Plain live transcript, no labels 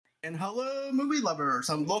And hello, movie lovers.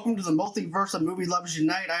 Welcome to the multiverse of movie lovers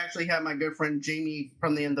unite. I actually have my good friend Jamie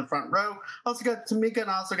from in the front row. Also got Tamika,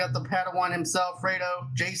 and I also got the Padawan himself,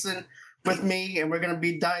 Fredo, Jason, with me, and we're going to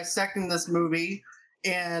be dissecting this movie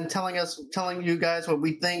and telling you guys what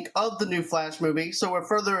we think of the new Flash movie. So, without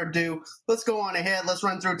further ado, let's go on ahead. Let's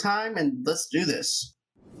run through time and let's do this.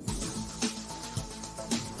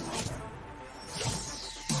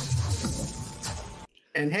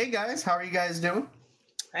 And hey, guys, how are you guys doing?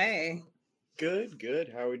 Hey. Good.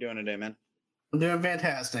 How are we doing today, man? I'm doing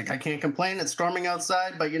fantastic. I can't complain. It's storming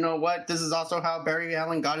outside, but you know what? This is also how Barry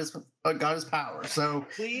Allen got his power. So,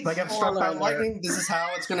 if I get struck by lightning, this is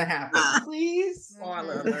how it's going to happen. Please.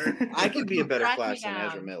 Spoiler alert. I could be a better Flash than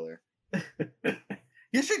Ezra Miller.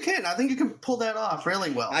 Yes, you can. I think you can pull that off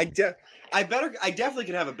really well. I definitely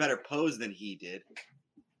could have a better pose than he did.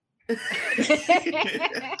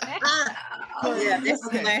 Oh yeah, just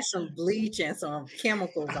splash some bleach and some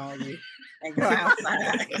chemicals on you and go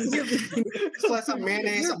outside. Splash some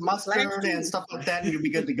mayonnaise, some mustard, and stuff like that, and you'll be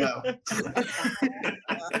good to go.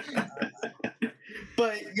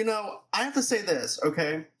 But I have to say this,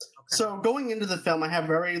 okay? So going into the film, I have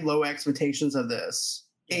very low expectations of this,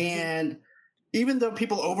 and even though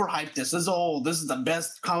people overhype this is the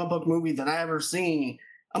best comic book movie that I ever seen.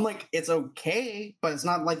 I'm like, it's okay, but it's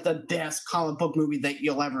not like the best comic book movie that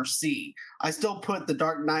you'll ever see. I still put The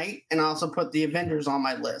Dark Knight and I also put The Avengers on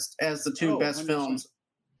my list as the two best 100%. Films.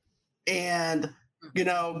 And,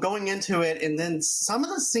 going into it, and then some of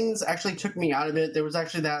the scenes actually took me out of it. There was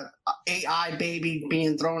actually that AI baby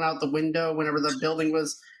being thrown out the window whenever the building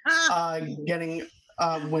was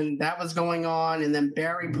when that was going on, and then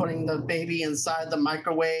Barry putting the baby inside the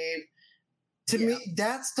microwave. To me,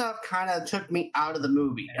 that stuff kind of took me out of the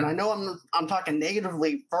movie. And I know I'm talking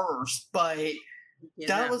negatively first, but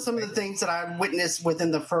that was some of the things that I witnessed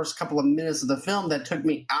within the first couple of minutes of the film that took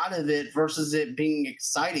me out of it versus it being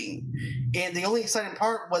exciting. And the only exciting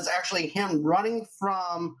part was actually him running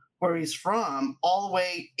from where he's from all the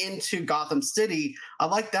way into Gotham City. I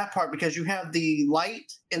like that part because you have the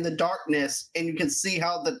light and the darkness, and you can see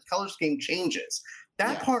how the color scheme changes.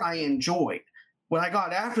 That part I enjoyed. What I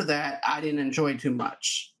got after that, I didn't enjoy too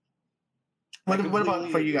much. What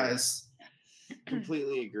about for you guys?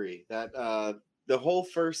 Completely agree. That the whole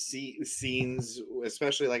first scenes,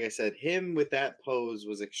 especially like I said, him with that pose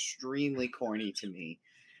was extremely corny to me.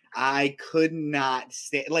 I could not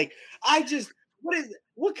stand. What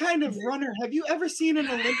kind of runner have you ever seen an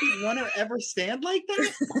Olympic runner ever stand like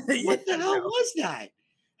that? What the hell was that?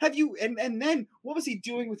 Have you and then what was he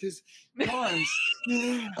doing with his arms?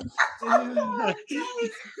 Like,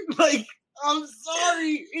 I'm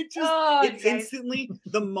sorry. It instantly,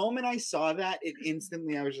 the moment I saw that,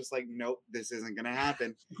 I was just like, nope, this isn't gonna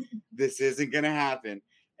happen. This isn't gonna happen.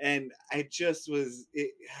 And I just was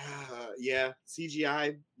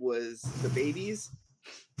CGI was the babies.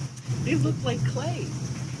 They looked like clay.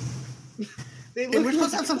 And we're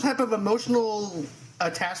supposed to have some type of emotional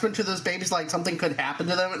attachment to those babies, like something could happen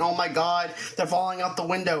to them, and oh my god, they're falling out the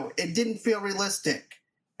window. It didn't feel realistic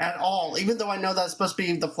at all, even though I know that's supposed to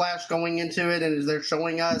be the Flash going into it, and they're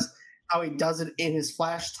showing us how he does it in his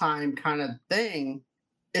Flash time kind of thing.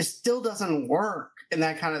 It still doesn't work in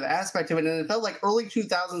that kind of aspect of it, and it felt like early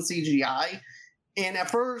 2000 CGI. And at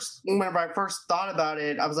first, whenever I first thought about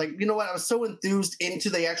it, I was like, you know what, I was so enthused into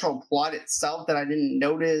the actual plot itself that I didn't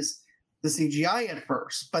notice the CGI at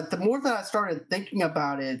first. But the more that I started thinking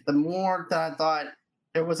about it, the more that I thought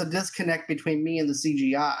there was a disconnect between me and the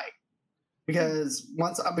CGI. Because I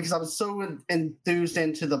was so enthused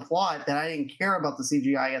into the plot that I didn't care about the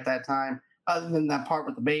CGI at that time, other than that part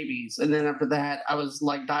with the babies. And then after that, I was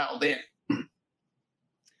like dialed in.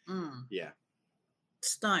 Yeah.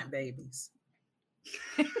 Stunt babies.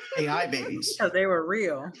 AI babies. So they were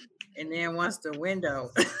real. And then once the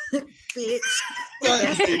window fits,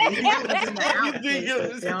 I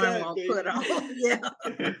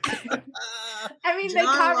mean, they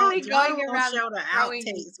can't really going around. Show the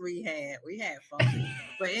outtakes we had fun.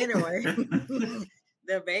 But anyway,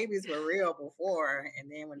 the babies were real before, and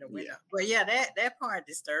then when the window. But yeah, that part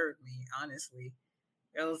disturbed me. Honestly,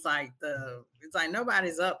 it was like it's like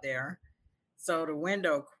nobody's up there, so the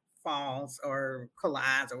window falls or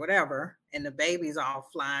collides or whatever, and the baby's all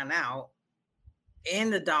flying out,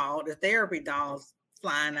 and the therapy doll's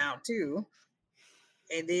flying out too.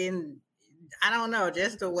 And then I don't know,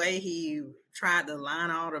 just the way he tried to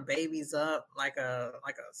line all the babies up like a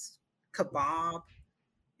kebab,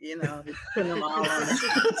 putting them all on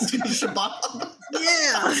kebab.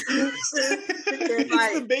 Yeah. It's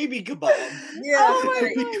like the baby kebab. Yeah. Oh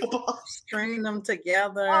my God. String them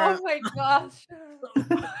together. Oh my gosh.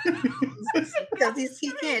 because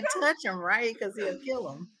he can't touch him, right? Because he'll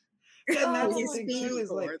kill him. Yeah, and that's the His thing speed too.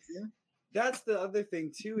 Is like towards him. that's the other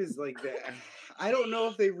thing too. Is like that. I don't know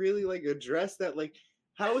if they really like address that. Like,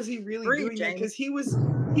 how is he really Breathe, doing that? James. Because he was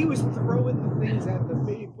throwing the things at the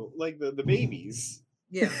baby, like the babies.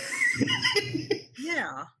 Yeah.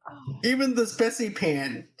 Yeah. Even the specie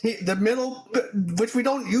pan, the middle, which we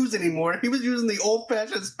don't use anymore, he was using the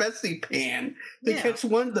old-fashioned specie pan to Yeah. catch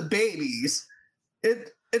one of the babies.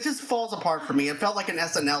 It just falls apart for me. It felt like an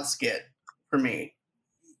SNL skit for me.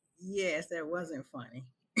 Yes, that wasn't funny.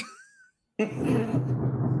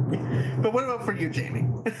 But what about for you, Jamie?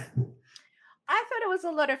 I thought it was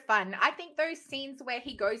a lot of fun. I think those scenes where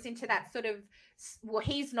he goes into that sort of, well,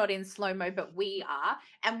 he's not in slow-mo, but we are,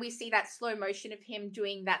 and we see that slow motion of him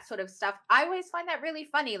doing that sort of stuff. I always find that really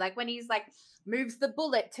funny, like when he's like moves the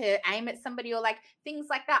bullet to aim at somebody or like things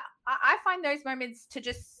like that. I find those moments to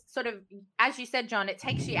just sort of, as you said, John, it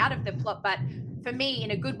takes you out of the plot, but for me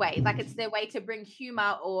in a good way. Like it's their way to bring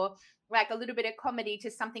humor or like a little bit of comedy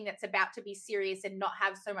to something that's about to be serious and not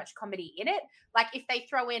have so much comedy in it. Like if they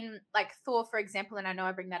throw in like Thor, for example, and I know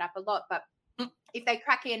I bring that up a lot, but if they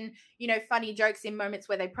crack in, funny jokes in moments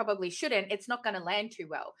where they probably shouldn't, it's not going to land too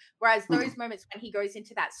well. Whereas those moments when he goes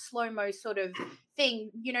into that slow-mo sort of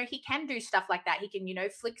thing, he can do stuff like that. He can,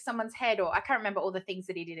 flick someone's head, or I can't remember all the things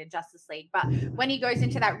that he did in Justice League. But when he goes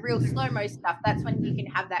into that real slow-mo stuff, that's when you can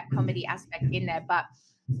have that comedy aspect in there. But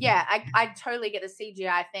yeah, I totally get the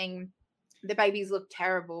CGI thing. The babies look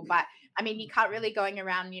terrible, but I mean, you can't really going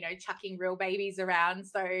around, chucking real babies around.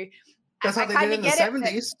 So That's how they did in the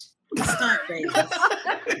 70s. Stunt babies.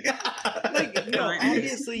 Like,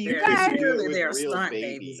 obviously you could do it with real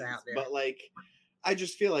babies out there. But like, I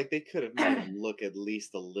just feel like they could have made them look at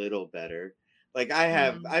least a little better. Like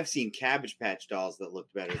I've seen Cabbage Patch dolls that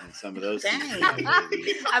looked better than some of those.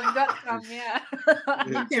 I've got some, yeah.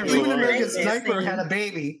 Even American Sniper had a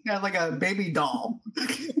baby. He had like a baby doll.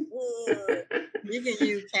 You can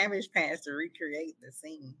use Cabbage Patch to recreate the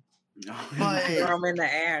scene. But throw them in the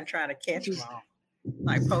air and try to catch them all.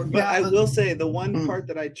 Like Pokemon. But I will say the one part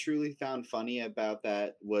that I truly found funny about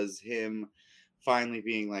that was him finally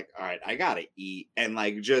being like, all right, I gotta eat, and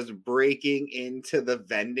like just breaking into the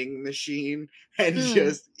vending machine and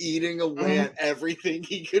just eating away at everything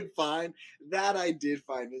he could find. That I did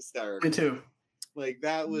find hysterical. Me too. Like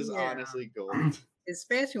that was honestly gold.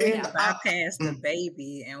 Especially when he bypassed the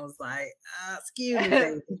baby and was like, excuse me,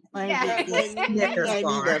 baby. I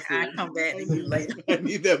come back to you later. I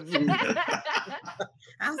need that food.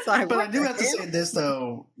 I was like, but I do have to say this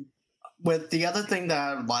though. With the other thing that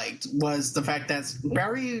I liked was the fact that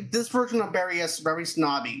this version of Barry is very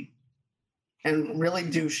snobby and really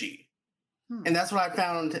douchey. And that's what I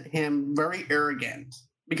found him very arrogant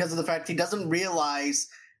because of the fact he doesn't realize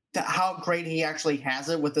that how great he actually has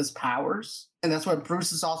it with his powers. And that's what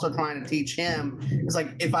Bruce is also trying to teach him. It's like,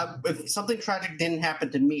 if something tragic didn't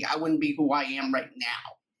happen to me, I wouldn't be who I am right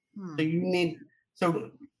now.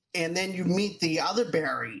 And then you meet the other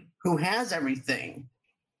Barry who has everything.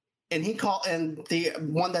 And and the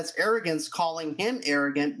one that's arrogant's calling him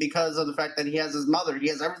arrogant because of the fact that he has his mother. He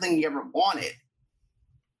has everything he ever wanted.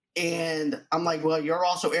 And I'm like, well, you're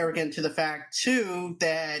also arrogant to the fact too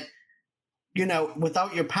that,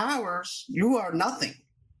 without your powers, you are nothing.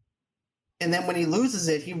 And then when he loses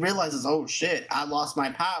it, he realizes, oh shit, I lost my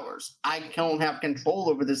powers. I don't have control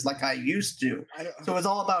over this like I used to. So it's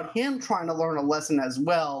all about him trying to learn a lesson as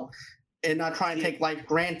well and not trying to take life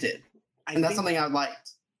granted. And that's something I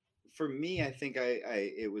liked. For me, I think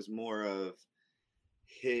it was more of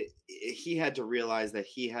he had to realize that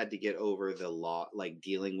he had to get over the like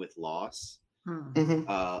dealing with loss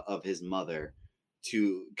of his mother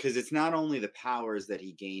because it's not only the powers that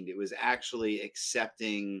he gained, it was actually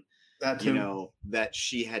accepting that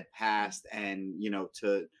she had passed and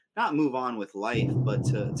to not move on with life but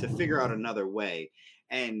to figure out another way.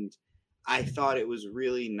 And I thought it was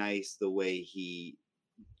really nice the way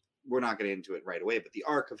we're not going to get into it right away, but the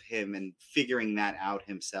arc of him and figuring that out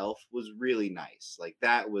himself was really nice. Like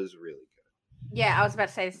that was really good. Yeah, I was about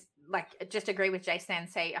to say, like, just agree with Jason and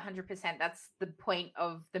say 100%. That's the point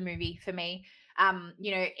of the movie for me.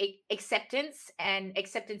 Acceptance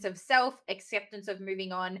of self, acceptance of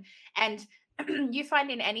moving on. And you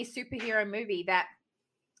find in any superhero movie that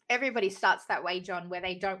everybody starts that way, John, where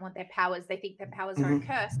they don't want their powers. They think their powers are a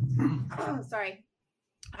curse. Sorry.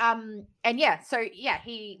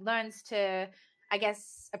 He learns to, I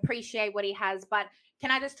guess, appreciate what he has. But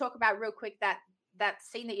can I just talk about real quick that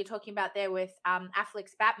scene that you're talking about there with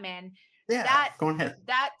Affleck's Batman? Yeah, go ahead.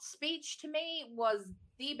 That speech to me was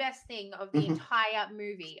the best thing of the entire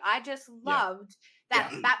movie. I just loved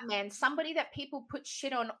that Batman, somebody that people put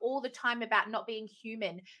shit on all the time about not being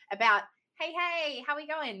human, about hey, how we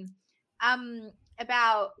going?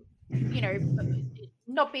 About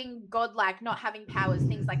not being godlike, not having powers,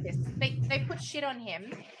 things like this. They put shit on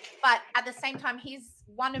him, but at the same time, he's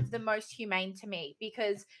one of the most humane to me,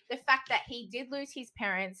 because the fact that he did lose his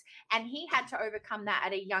parents and he had to overcome that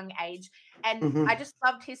at a young age. And I just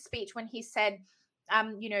loved his speech when he said,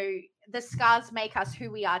 the scars make us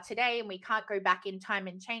who we are today, and we can't go back in time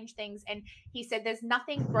and change things. And he said, there's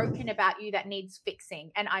nothing broken about you that needs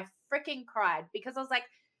fixing. And I freaking cried, because I was like,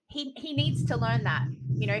 he needs to learn that.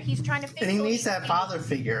 He's trying to fix. And he needs that father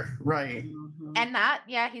figure, right? And that,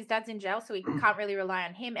 his dad's in jail, so he can't really rely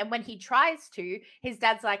on him. And when he tries to, his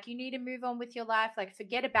dad's like, you need to move on with your life, like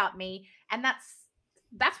forget about me. And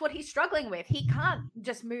that's what he's struggling with. He can't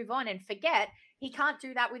just move on and forget. He can't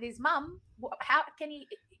do that with his mum. How can he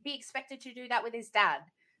be expected to do that with his dad?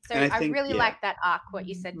 So I really like that arc, what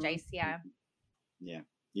you said, Jace. Yeah,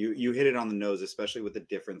 you hit it on the nose, especially with the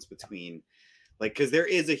difference between, like, because there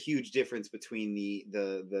is a huge difference between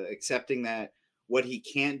the accepting that what he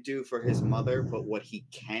can't do for his mother, but what he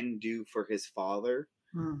can do for his father.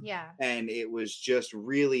 Yeah. And it was just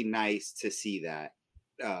really nice to see that.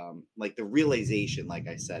 Like the realization, like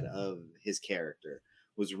I said, of his character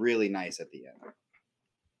was really nice at the end.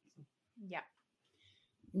 Yeah.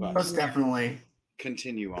 Most definitely.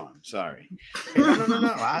 Continue on. Sorry.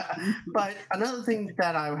 No. But another thing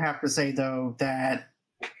that I have to say, though, that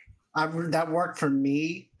worked for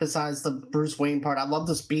me, besides the Bruce Wayne part, I love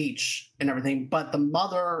the speech and everything, but the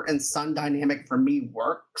mother and son dynamic for me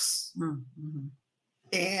works.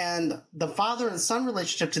 And the father and son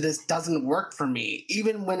relationship to this doesn't work for me.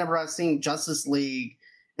 Even whenever I've seen Justice League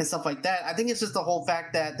and stuff like that, I think it's just the whole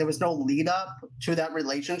fact that there was no lead up to that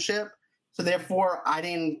relationship. So therefore,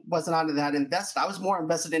 wasn't on that invested. I was more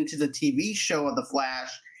invested into the TV show of The Flash.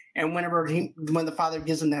 And when the father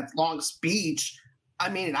gives him that long speech, I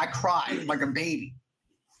mean, I cried like a baby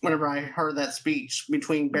whenever I heard that speech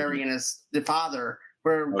between Barry and the father,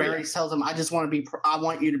 where Barry tells him, I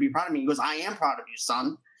want you to be proud of me. He goes, I am proud of you,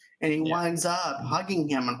 son. And he winds up hugging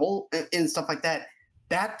him and stuff like that.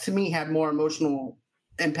 That to me had more emotional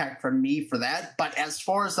impact for me for that. But as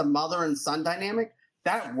far as the mother and son dynamic,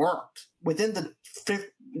 that worked within the fifth,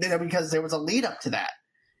 because there was a lead up to that.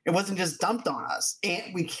 It wasn't just dumped on us.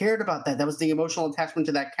 And we cared about that. That was the emotional attachment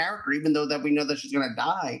to that character, even though that we know that she's going to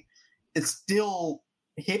die. It still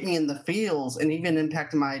hit me in the feels and even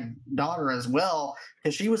impacted my daughter as well,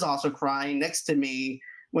 because she was also crying next to me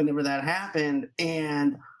whenever that happened.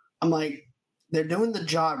 And I'm like, they're doing the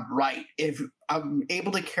job right. If I'm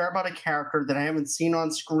able to care about a character that I haven't seen on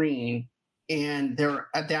screen and they're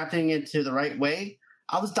adapting it to the right way,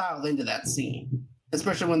 I was dialed into that scene.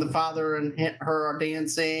 Especially when the father and her are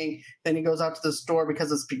dancing, then he goes out to the store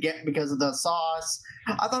because of the sauce.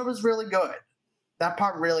 I thought it was really good. That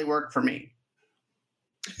part really worked for me.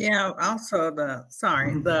 Yeah. Also,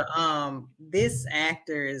 this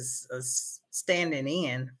actor is standing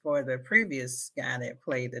in for the previous guy that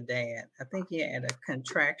played the dad. I think he had a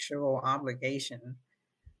contractual obligation,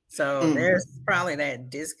 so there's probably that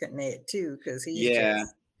disconnect too, because he's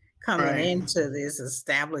just coming into this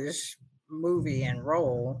established movie and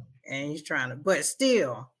role, and he's trying to, but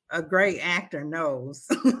still a great actor knows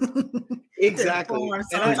exactly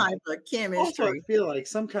some type of chemistry. Also, I feel like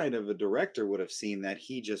some kind of a director would have seen that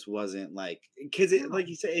he just wasn't like, because it, like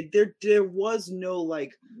you said, there was no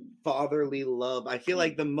like fatherly love. I feel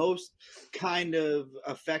like the most kind of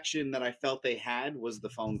affection that I felt they had was the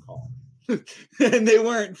phone call, and they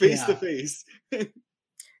weren't face to face.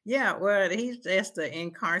 Yeah, well, he's just the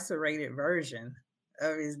incarcerated version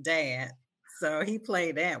of his dad, so he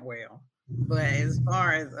played that well. But as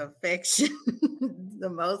far as affection, the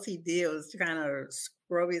most he did was kind of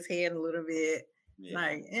scrub his head a little bit,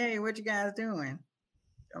 like, "Hey, what you guys doing?"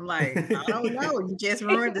 I'm like, "I don't know. You just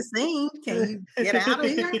ruined the scene. Can you get out of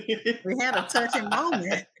here?" We had a touching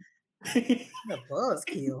moment. The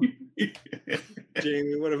buzzkill.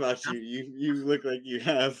 Jamie, what about you? You look like you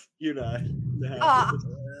have.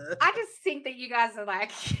 I just think that you guys are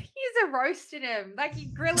like, he's roasting him. Like,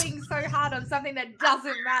 you're grilling so hard on something that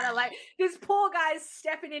doesn't matter. Like, this poor guy's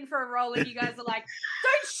stepping in for a role, and you guys are like,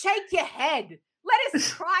 don't shake your head. Let us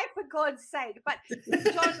try, for God's sake. But,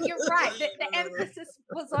 John, you're right. The emphasis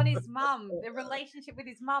was on his mum, the relationship with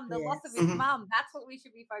his mum, the loss of his mum. That's what we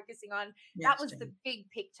should be focusing on. That was the big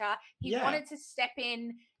picture. He wanted to step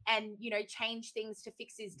in and, change things to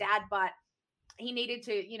fix his dad, but he needed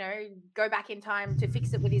to, go back in time to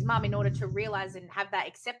fix it with his mum in order to realize and have that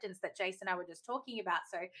acceptance that Jason and I were just talking about.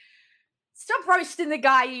 So stop roasting the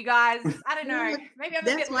guy, you guys. I don't know. Maybe I'm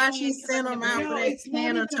That's why she sent him out for that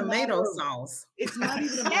can of tomato sauce. It's not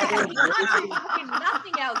even a Yeah, matter of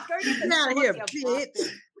nothing else. Go get Get out of here, bitch.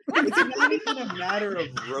 it's not even a matter of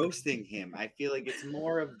roasting him. I feel like it's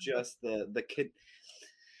more of just the kid.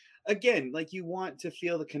 Again, like you want to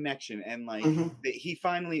feel the connection, and like he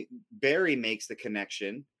finally Barry makes the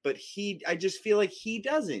connection, but I just feel like he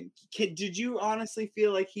doesn't. Did you honestly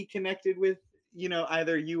feel like he connected with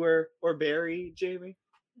either you or Barry, Jamie?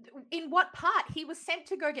 In what part? He was sent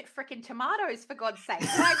to go get frickin' tomatoes, for God's sake.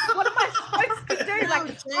 Like, what am I supposed to do? No, Like,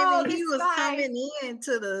 Jamie, he was coming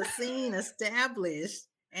into the scene established,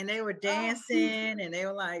 and they were dancing, and they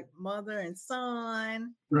were like mother and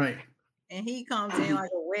son. Right. And he comes in like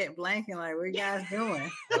a wet blanket, like, what you guys doing?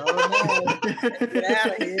 Oh, no. Get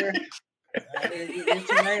out of here. I gotta get these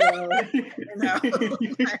tomatoes. Like,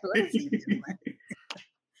 what is he doing?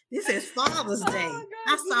 This is Father's Day. God,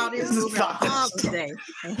 I saw this movie on Father's Day,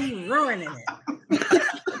 and he ruining it.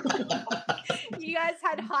 You guys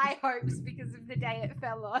had high hopes because of the day it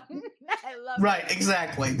fell on. I love it. Right,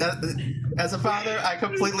 exactly. As a father, I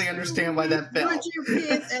completely understand why that fell. Weren't you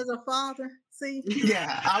pissed as a father? See?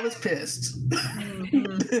 Yeah, I was pissed.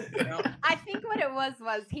 I think what it was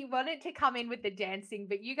he wanted to come in with the dancing,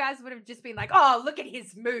 but you guys would have just been like, "Oh, look at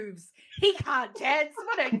his moves. He can't dance.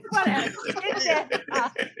 What a shit dancer."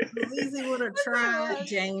 Lizzie would have tried,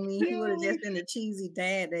 Jamie. He would have just been the cheesy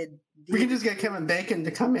dad that did. We can just get Kevin Bacon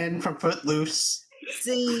to come in from Footloose.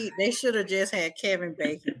 See, they should have just had Kevin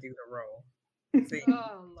Bacon do the role. See,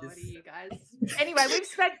 oh, Lordy, you guys. Anyway, we've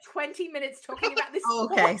spent 20 minutes talking about this.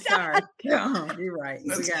 Okay, sorry. You're right. We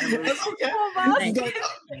got to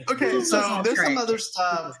Okay, so there's some other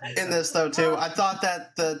stuff in this, though, too. I thought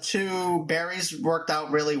that the two Barrys worked out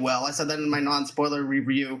really well. I said that in my non-spoiler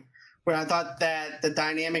review, where I thought that the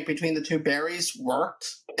dynamic between the two Barrys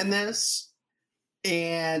worked in this.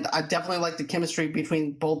 And I definitely like the chemistry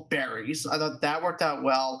between both Barrys. I thought that worked out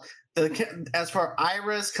well. As for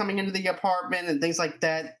Iris coming into the apartment and things like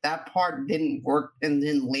that, that part didn't work and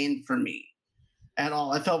didn't land for me at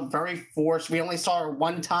all. I felt very forced. We only saw her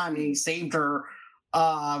one time, and he saved her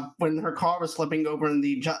when her car was flipping over in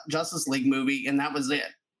the Justice League movie, and that was it.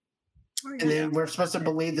 Oh, yeah. And then we're supposed to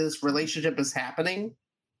believe this relationship is happening.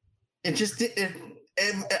 It just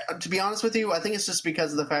to be honest with you, I think it's just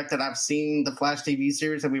because of the fact that I've seen the Flash TV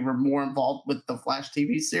series and we were more involved with the Flash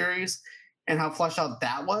TV series and how fleshed out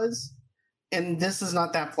that was. And this is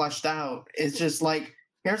not that fleshed out. It's just like,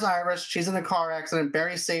 here's Iris. She's in a car accident.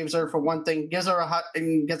 Barry saves her for one thing, gives her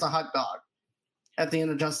gets a hot dog at the end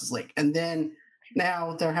of Justice League. And then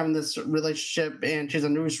now they're having this relationship, and she's a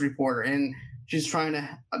news reporter, and she's trying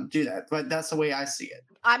to do that. But that's the way I see it.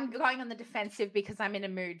 I'm going on the defensive because I'm in a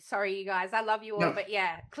mood. Sorry, you guys. I love you all, but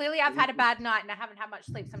yeah, clearly I've had a bad night and I haven't had much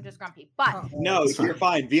sleep, so I'm just grumpy. But no, you're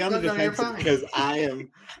fine. Be on the defensive because I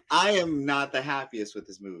am not the happiest with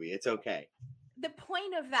this movie. It's okay. The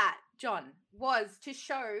point of that, John, was to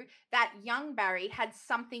show that young Barry had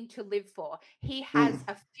something to live for. He has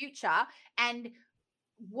a future, and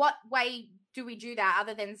what way do we do that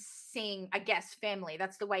other than seeing, I guess, family?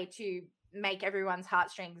 That's the way to make everyone's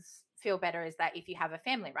heartstrings feel better, is that if you have a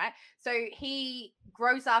family, right? So he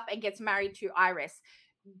grows up and gets married to Iris.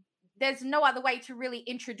 There's no other way to really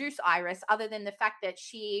introduce Iris other than the fact that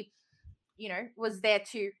she, was there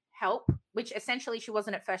to help, which essentially she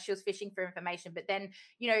wasn't at first. She was fishing for information. But then,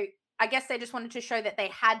 I guess they just wanted to show that they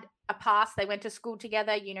had a past. They went to school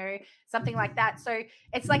together, something like that. So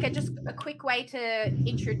it's like just a quick way to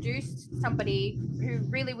introduce somebody who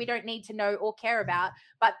really we don't need to know or care about,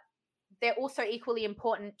 but they're also equally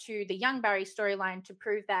important to the young Barry storyline to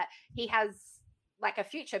prove that he has like a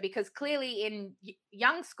future, because clearly in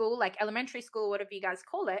young school, like elementary school, whatever you guys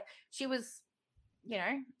call it, she was,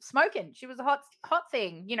 smoking. She was a hot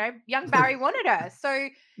thing, young Barry wanted her. So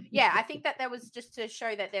yeah, I think that was just to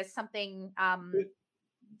show that there's something,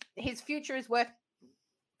 his future is worth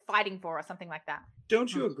fighting for or something like that.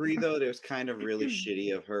 Don't you agree though? It was kind of really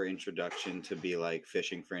shitty of her introduction to be like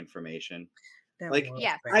fishing for information.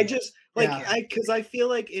 Yeah, I just because I feel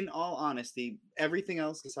like, in all honesty, everything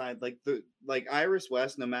else aside, like Iris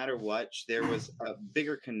West, no matter what, there was a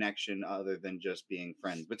bigger connection other than just being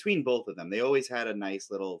friends between both of them. They always had a nice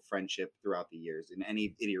little friendship throughout the years in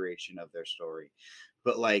any iteration of their story.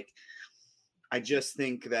 But I just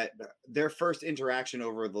think that their first interaction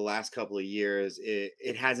over the last couple of years,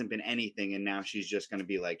 it hasn't been anything, and now she's just going to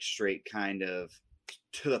be like straight kind of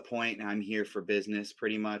to the point, and I'm here for business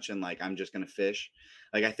pretty much, and I'm just gonna fish.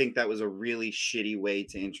 I think that was a really shitty way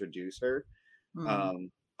to introduce her.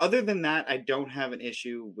 Other than that, I don't have an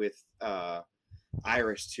issue with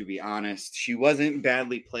Iris, to be honest. She wasn't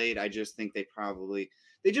badly played. I just think they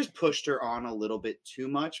just pushed her on a little bit too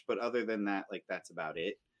much. But other than that, like, that's about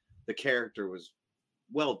it. The character was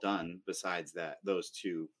well done besides those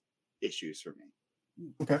two issues for me.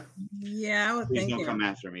 Okay. Yeah, I was Please thinking. Don't come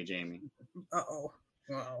after me, Jamie. Uh-oh.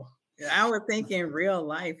 I would think in real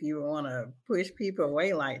life you would want to push people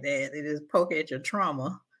away like that. They just poke at your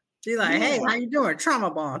trauma. She's like, hey, how you doing?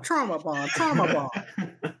 Trauma bomb, trauma bomb, trauma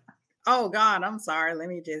bomb. Oh God, I'm sorry. Let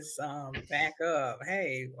me just back up.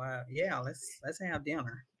 Hey, well, yeah, let's have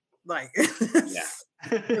dinner. Like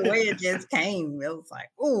the way it just came, it was like,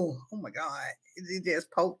 oh my God. It just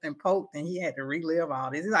poked, and he had to relive all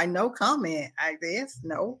this. He's like, no comment. I guess.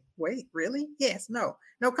 No, wait, really? Yes, no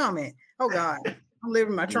comment. Oh God, I'm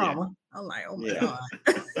living my trauma. I'm like, oh my God.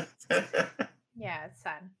 Yeah, it's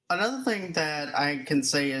fun. Another thing that I can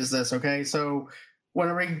say is this, okay? So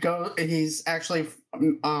whenever he's actually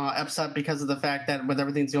upset because of the fact that with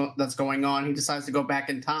everything that's going on, he decides to go back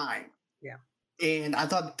in time. Yeah. And I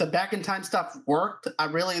thought the back in time stuff worked. I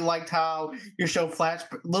really liked how you show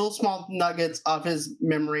little small nuggets of his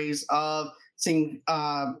memories of seeing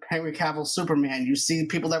Henry Cavill's Superman. You see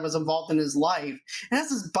people that was involved in his life. It has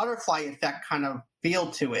this butterfly effect kind of feel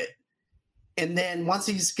to it. And then once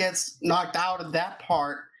he gets knocked out of that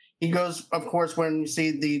part, he goes, of course, when you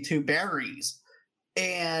see the two Barrys.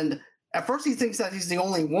 And at first he thinks that he's the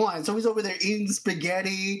only one. So he's over there eating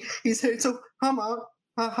spaghetti. He's saying, so, Mama,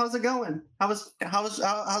 how's it going? How's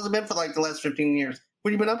it been for like the last 15 years?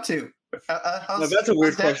 What have you been up to? Now, that's a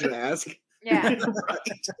weird question to ask. Yeah.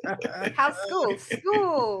 How's school?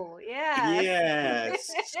 School. Yeah.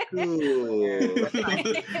 Yes. School.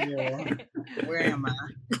 Where am I?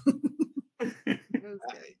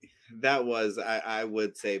 That was, I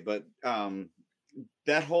would say, but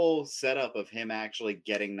that whole setup of him actually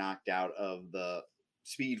getting knocked out of the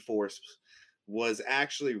Speed Force was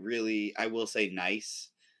actually really, I will say, nice.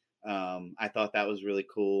 I thought that was really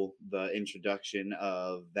cool. The introduction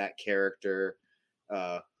of that character,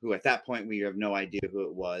 who at that point we have no idea who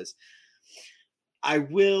it was. I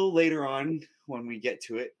will later on, when we get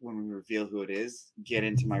to it, when we reveal who it is, get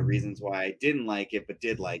into my reasons why I didn't like it, but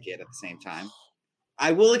did like it at the same time.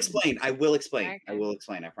 I will explain. Okay. I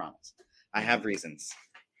promise. I have reasons.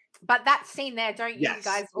 But that scene there, don't you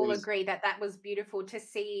guys all agree that was beautiful to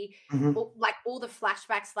see, like all the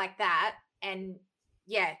flashbacks like that? And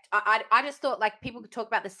yeah, I just thought, like, people could talk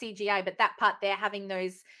about the CGI, but that part there, having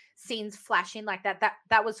those scenes flash in like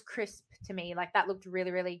that was crisp to me. Like, that looked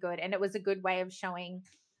really, really good, and it was a good way of showing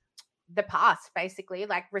the past, basically,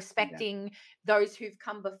 like respecting those who've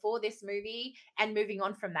come before this movie and moving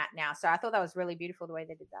on from that now. So I thought that was really beautiful the way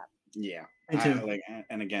they did that. Yeah.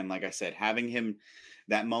 And again, like I said, having him,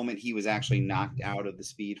 that moment he was actually knocked out of the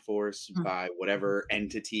Speed Force by whatever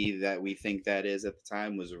entity that we think that is at the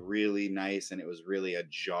time was really nice, and it was really a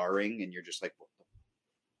jarring, and you're just like, what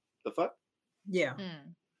the fuck? Yeah.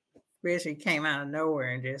 Especially came out of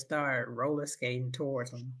nowhere and just started roller skating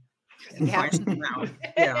towards him. Yeah.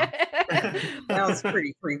 That was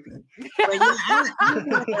pretty creepy. But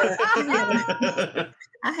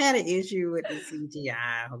I had an issue with the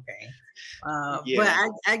CGI. Okay, but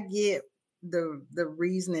I get the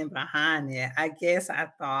reasoning behind it. I guess I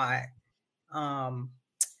thought,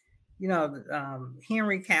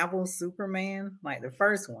 Henry Cavill's Superman, like the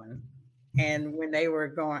first one, and when they were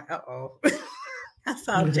going, I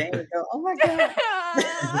saw Jamie go, oh my God.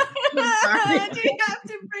 Do you have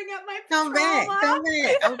to bring up my Come back.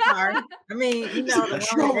 I'm sorry. I mean, you know, the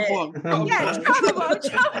trauma bomb. Yeah, trauma bomb.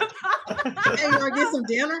 Hey, you want to get some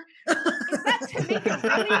dinner? Is that Tamika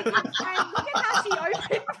really a good friend? Look at how she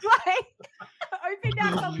opened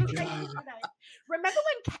our conversation today. Remember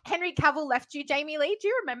when Henry Cavill left you, Jamie Lee? Do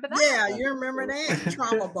you remember that? Yeah, you remember that?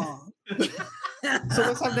 Trauma bomb. So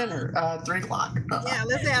let's have dinner. 3:00. Yeah,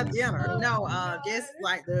 let's have dinner. No, just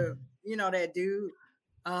like that dude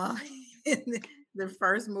in the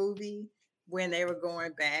first movie when they were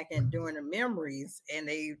going back and doing the memories, and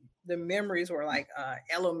the memories were like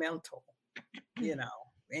elemental,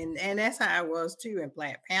 and that's how it was too in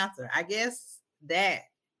Black Panther. I guess that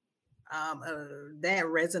that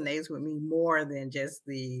resonates with me more than just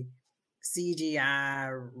the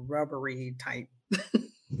CGI rubbery type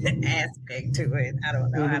aspect to it. I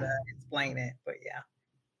don't know how to explain it, but yeah.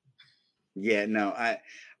 Yeah, no,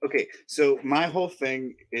 okay. So my whole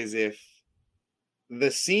thing is, if the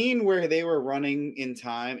scene where they were running in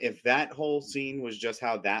time, if that whole scene was just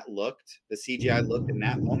how that looked, the CGI looked in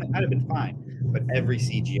that moment, I'd have been fine. But every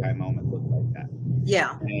CGI moment looked like that.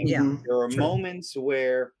 Yeah, and there were moments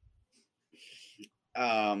where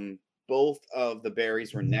both of the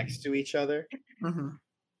berries were next to each other,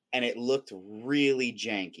 and it looked really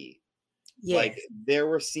janky. Yes. Like there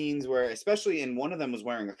were scenes where, especially in one of them was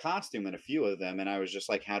wearing a costume in a few of them, and I was just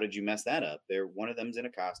like, how did you mess that up? One of them's in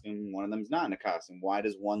a costume, one of them's not in a costume. Why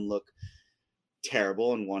does one look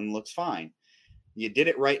terrible and one looks fine? You did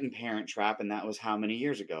it right in Parent Trap, and that was how many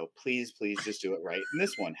years ago? Please just do it right in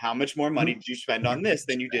this one. How much more money did you spend on this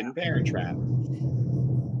than you did in Parent Trap?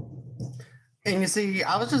 And you see,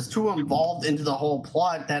 I was just too involved into the whole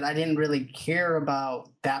plot that I didn't really care about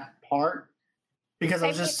that part. Because I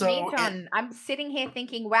was just so. John. I'm sitting here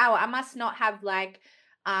thinking, wow, I must not have like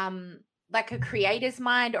a creator's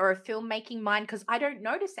mind or a filmmaking mind, because I don't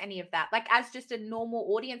notice any of that. Like as just a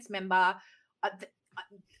normal audience member,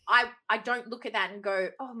 I don't look at that and go,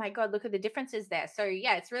 oh my God, look at the differences there. So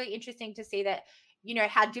yeah, it's really interesting to see that,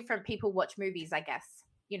 how different people watch movies, I guess.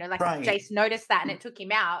 Like right. Jace noticed that and it took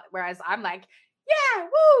him out, whereas I'm like, yeah,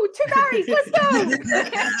 woo, 2 berries, let's go.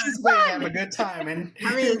 Just have a good time. And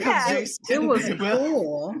I mean, it was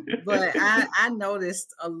cool, but I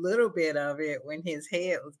noticed a little bit of it when his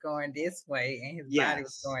head was going this way and his body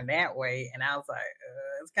was going that way. And I was like,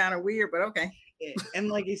 it's kind of weird, but okay. And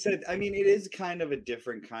like he said, I mean, it is kind of a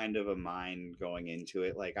different kind of a mind going into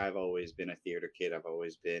it. Like I've always been a theater kid. I've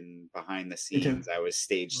always been behind the scenes. I was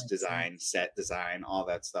stage design, set design, all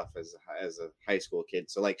that stuff as a high school kid.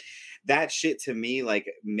 So like that shit to me,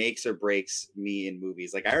 like makes or breaks me in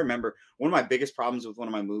movies. Like I remember one of my biggest problems with one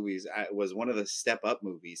of my movies was one of the Step Up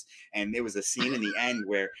movies. And there was a scene in the end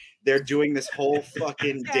where they're doing this whole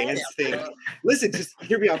fucking dance thing. Listen, just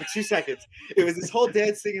hear me out for 2 seconds. It was this whole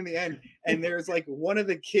dance thing in the end. And there's like one of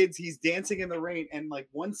the kids, he's dancing in the rain, and like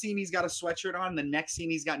one scene he's got a sweatshirt on, the next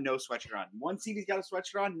scene he's got no sweatshirt on. One scene he's got a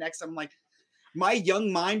sweatshirt on, next I'm like, my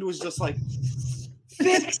young mind was just like,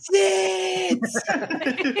 fix it.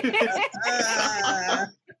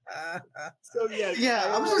 So yeah,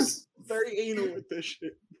 I was just very anal with this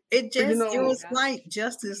shit. It just it was like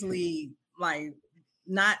Justice League, like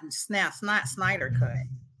not Snyder cut.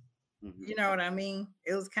 You know what I mean?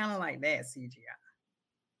 It was kind of like that CGI.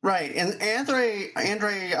 Right, and Andre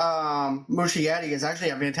Muschietti is actually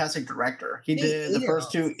a fantastic director. He did the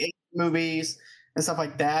first 2 movies and stuff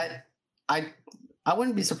like that. I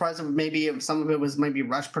wouldn't be surprised if some of it was maybe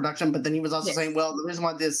rush production, but then he was also saying, well, the reason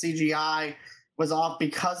why this CGI was off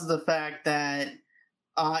because of the fact that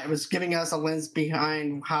it was giving us a lens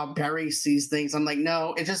behind how Barry sees things. I'm like,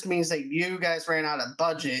 no, it just means that you guys ran out of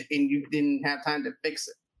budget and you didn't have time to fix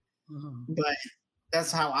it. But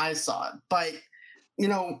that's how I saw it. But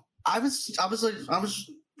I was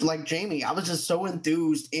like Jamie. I was just so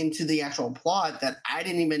enthused into the actual plot that I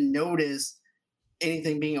didn't even notice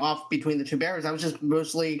anything being off between the 2 berries. I was just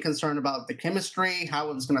mostly concerned about the chemistry, how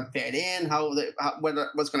it was going to fit in, what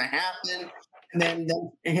was going to happen, and then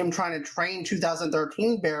him trying to train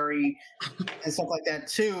 2013 Barry and stuff like that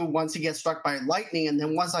too. Once he gets struck by lightning, and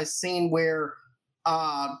then once I seen where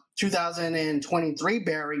 2023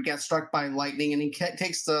 Barry gets struck by lightning and he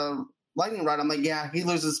takes the lightning rod, I'm like, yeah, he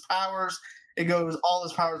loses powers. All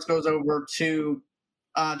his powers goes over to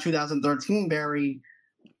 2013 Barry,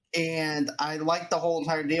 and I like the whole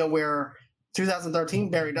entire deal where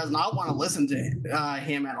 2013 Barry does not want to listen to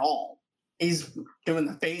him at all. He's doing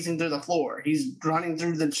the phasing through the floor. He's running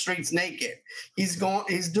through the streets naked. He's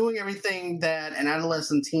doing everything that an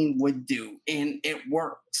adolescent teen would do, and it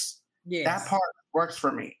works. Yes. That part works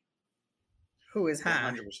for me. Who is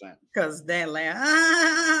high? 100%. Because that laugh,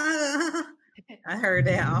 I heard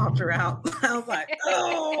that all throughout. I was like,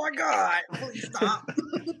 oh my God, please stop.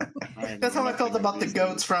 That's how I felt about the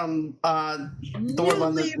goats from Thor: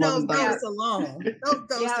 Love and Thunder. Those goats alone. Those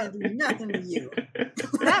goats didn't do nothing to you.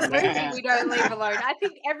 That movie we don't leave alone. I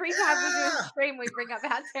think every time we do a stream, we bring up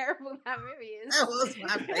how terrible that movie is. That was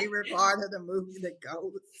my favorite part of the movie, the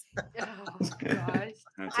goats. Oh gosh!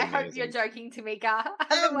 I hope you're joking, Tamika.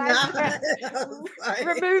 Otherwise,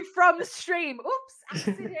 removed from stream. Oops,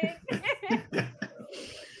 accident.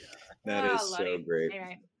 That is so great.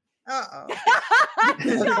 Anyway. Uh-oh. I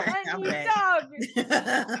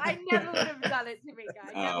never would have done it to me,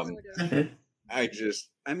 guys.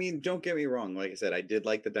 I mean, don't get me wrong. Like I said, I did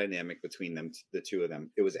like the dynamic between them, the 2 of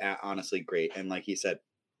them. It was honestly great. And like he said,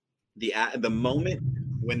 the moment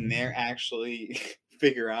when they're actually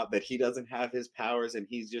figure out that he doesn't have his powers and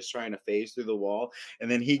he's just trying to phase through the wall, and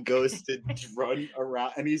then he goes to run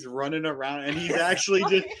around and he's running around and he's actually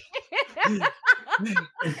just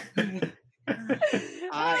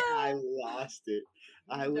I lost it.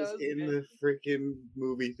 I was in the freaking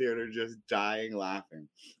movie theater just dying laughing.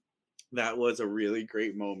 That was a really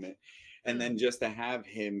great moment. And then just to have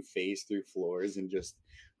him phase through floors and just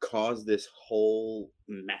caused this whole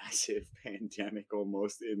massive pandemic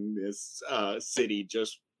almost in this city,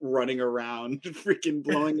 just running around, freaking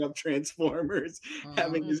blowing up transformers,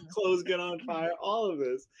 having his clothes get on fire, all of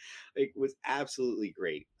this, like, was absolutely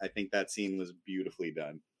great. I think that scene was beautifully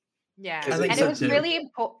done. Yeah, I think and so it was too. really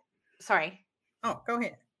important. Sorry. Oh, go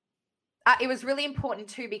ahead. It was really important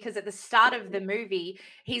too, because at the start of the movie,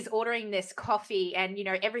 he's ordering this coffee and, you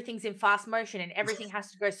know, everything's in fast motion and everything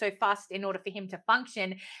has to go so fast in order for him to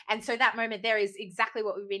function. And so that moment there is exactly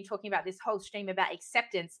what we've been talking about this whole stream about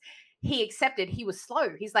acceptance. He accepted he was slow.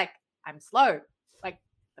 He's like, I'm slow. Like,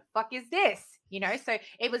 the fuck is this? You know, so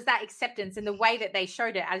it was that acceptance, and the way that they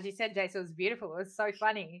showed it, as you said, Jace, it was beautiful. It was so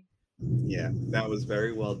funny. Yeah, that was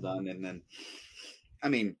very well done. And then, I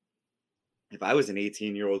mean, if I was an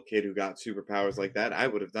 18-year-old kid who got superpowers like that, I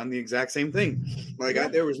would have done the exact same thing. Like,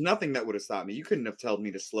 there was nothing that would have stopped me. You couldn't have told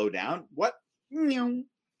me to slow down. What?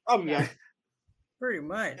 Yeah. Pretty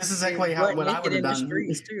much. This is exactly what I would have in done. the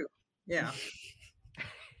streets too. Yeah.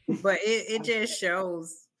 But it just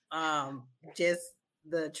shows just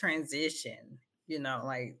the transition, you know,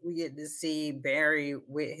 like we get to see Barry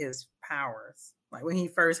with his powers, like when he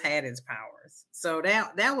first had his powers. So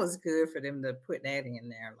that was good for them to put that in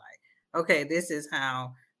there, like, okay, this is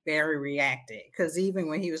how Barry reacted. Because even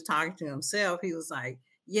when he was talking to himself, he was like,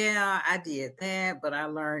 yeah, I did that, but I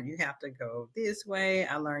learned you have to go this way.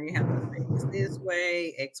 I learned you have to fix this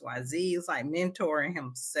way, XYZ. It's like mentoring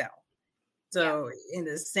himself. So in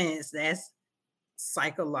a sense, that's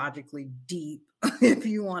psychologically deep, if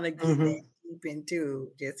you want to get that deep into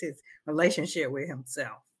just his relationship with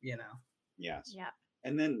himself, you know? Yes. Yeah.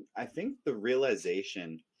 And then I think the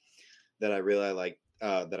realization that I really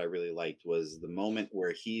liked was the moment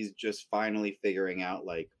where he's just finally figuring out,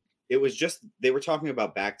 like, it was just, they were talking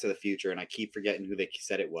about Back to the Future, and I keep forgetting who they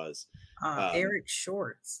said it was. Eric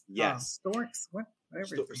Shorts. Yes. Storks?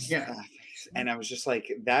 Whatever. Yeah. And I was just like,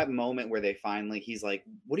 that moment where he's like,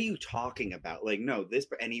 what are you talking about? Like, no, this,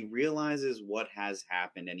 and he realizes what has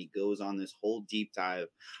happened, and he goes on this whole deep dive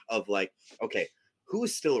of like, okay, who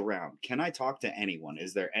is still around? Can I talk to anyone?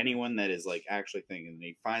 Is there anyone that is like actually thinking? And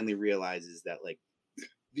he finally realizes that like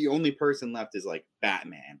the only person left is like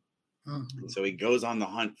Batman. Mm-hmm. So he goes on the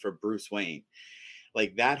hunt for Bruce Wayne.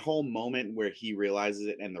 Like that whole moment where he realizes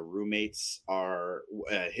it, and the roommates are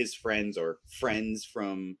his friends or friends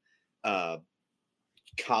from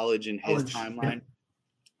college in his timeline. Yeah.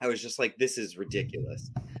 I was just like, this is ridiculous.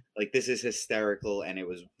 Like, this is hysterical. And it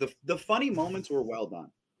was the funny moments were well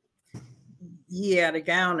done. Yeah, the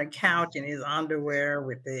guy on the couch in his underwear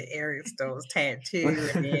with the Eric Stoltz tattoo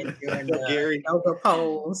and then doing the yoga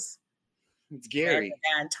pose. It's Gary. The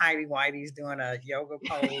guy in tighty whitey's doing a yoga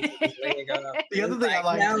pose with his leg up. The other thing I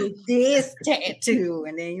like, no, this tattoo,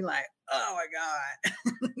 and then you're like, oh my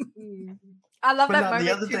god. I love that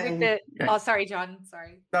moment too. Thing, oh, sorry, John.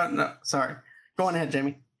 Sorry. No, sorry. Go on ahead,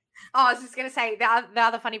 Jamie. Oh, I was just gonna say the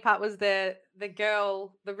other funny part was the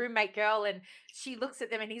girl, the roommate girl, and she looks at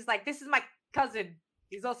them, and he's like, "This is my cousin.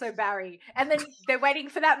 He's also Barry." And then they're waiting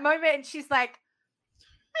for that moment, and she's like,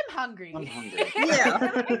 I'm hungry. Yeah.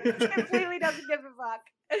 Completely doesn't give a fuck.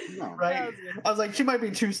 No, right. I was like, she might be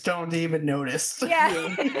too stoned to even notice.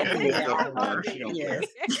 Yeah. Yes.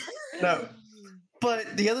 No.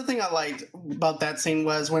 But the other thing I liked about that scene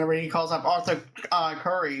was whenever he calls up Arthur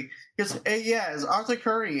Curry, because is Arthur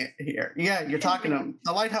Curry here? Yeah, you're talking to him.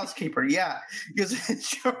 The lighthouse keeper, yeah. Because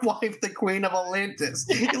it's your wife, the Queen of Atlantis.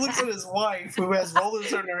 He looks at his wife, who has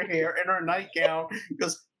rollers in her hair and her nightgown. He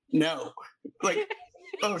goes, no. Like,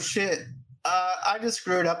 oh shit. I just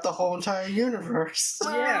screwed up the whole entire universe.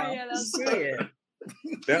 Yeah, that's good.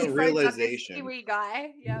 That realization. Kiwi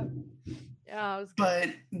guy, yeah. Oh, but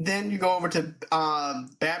then you go over to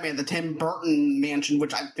Batman, the Tim Burton mansion,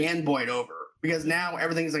 which I fanboyed over because now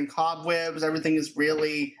everything's in cobwebs, everything is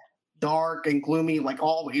really dark and gloomy like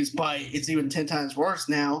always, but it's even 10 times worse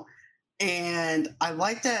now. And I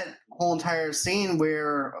like that whole entire scene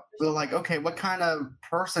where we're like, okay, what kind of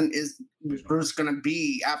person is Bruce going to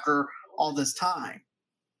be after all this time?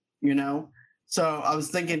 You know? So I was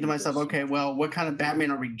thinking to myself, okay, well, what kind of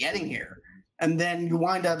Batman are we getting here? And then you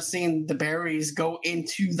wind up seeing the Barrys go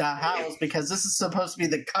into the house because this is supposed to be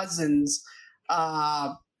the cousins.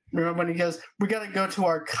 Remember when he goes, we got to go to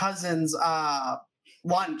our cousin's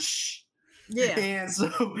lunch. Yeah. And so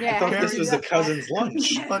I thought this was the cousin's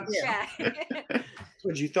lunch. Yeah.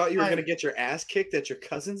 What, you thought you were going to get your ass kicked at your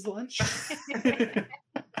cousin's lunch?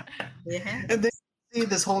 Yeah. And then see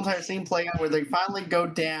this whole entire scene play out where they finally go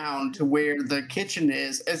down to where the kitchen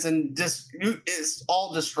is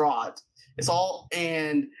all distraught. It's all,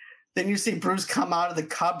 and then you see Bruce come out of the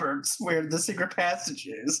cupboards where the secret passage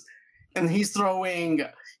is, and he's throwing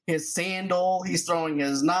his sandal, he's throwing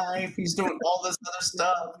his knife, he's doing all this other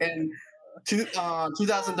stuff, and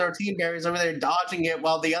 2013 Barry's over there dodging it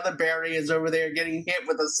while the other Barry is over there getting hit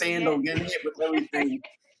with a sandal, getting hit with everything.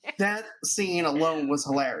 That scene alone was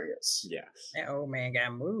hilarious. Yes. That old man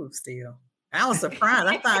got moved still. I was surprised.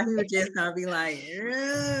 I thought he was just gonna be like,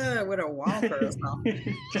 with a walker or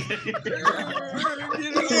something.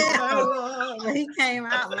 When he came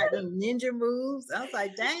out like the ninja moves, I was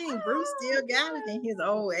like, dang, Bruce still got it in his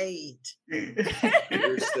old age.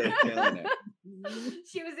 You're still killing it.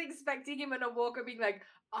 She was expecting him in a walker being like,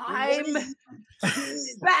 I'm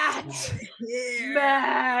Bat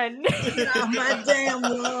Man. Get off my damn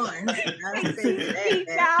lawn. Peek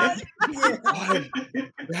out.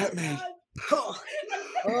 Batman.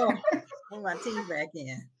 Put my teeth back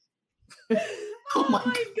in. Oh my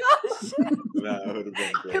gosh. That would have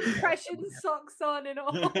been great. Compression socks on and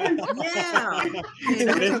all. Yeah.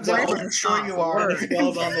 I'm sure you are. It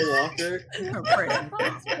falls on the walker. Compression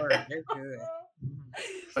socks work. They're good.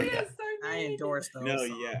 But yeah. I endorse those. No,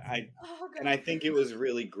 yeah, I think it was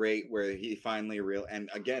really great where he finally and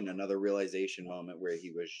again another realization moment where he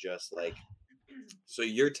was just like, so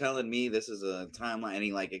you're telling me this is a timeline, and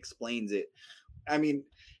he like explains it. I mean,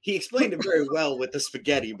 he explained it very well with the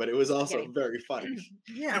spaghetti, but it was also very funny.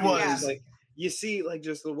 Yeah, it was. Like you see, like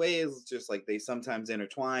just the way it's just like they sometimes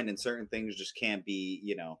intertwine, and certain things just can't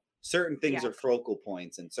be, certain things are focal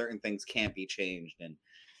points, and certain things can't be changed, and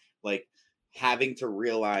like having to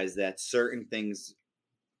realize that certain things,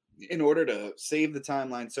 in order to save the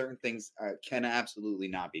timeline, certain things can absolutely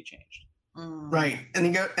not be changed. Right,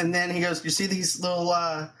 and then he goes, you see these little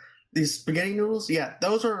these spaghetti noodles? Yeah,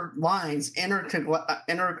 those are lines,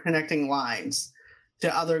 interconnecting lines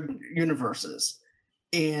to other universes.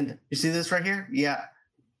 And you see this right here? Yeah.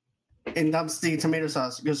 And dumps the tomato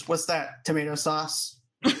sauce. He goes, what's that? Tomato sauce?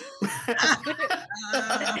 And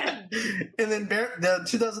then the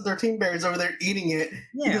 2013 Barry's over there eating it.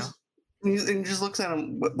 Yeah. And he just looks at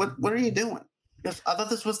him. What are you doing? He goes, I thought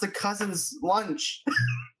this was the cousin's lunch.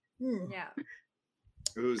 Yeah.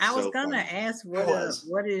 I was gonna ask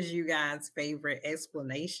what is you guys' favorite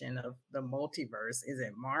explanation of the multiverse? Is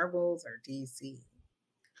it Marvel's or DC?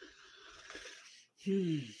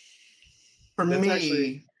 For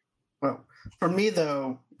me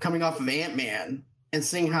though, coming off of Ant-Man and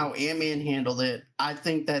seeing how Ant-Man handled it, I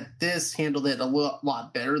think that this handled it a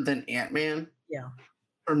lot better than Ant-Man. Yeah.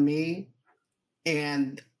 For me,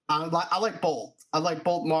 and I like both. I like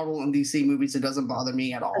both Marvel and DC movies. It doesn't bother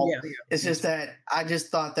me at all. Yeah. It's just that I just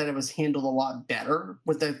thought that it was handled a lot better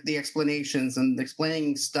with the explanations and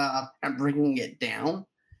explaining stuff and bringing it down.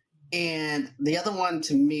 And the other one,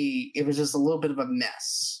 to me, it was just a little bit of a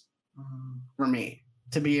mess for me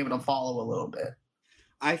to be able to follow a little bit.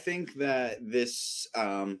 I think that this,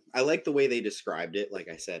 I like the way they described it. Like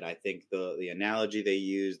I said, I think the analogy they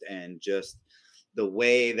used and just the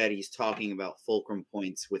way that he's talking about fulcrum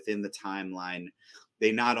points within the timeline,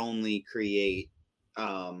 they not only create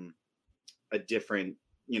a different,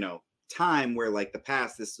 time where like the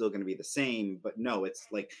past is still going to be the same, but no, it's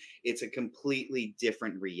like it's a completely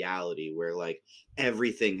different reality where like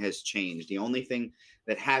everything has changed. The only thing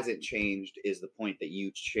that hasn't changed is the point that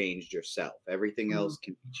you changed yourself. Everything else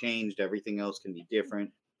can be changed. Everything else can be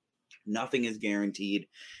different. Nothing is guaranteed.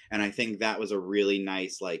 And I think that was a really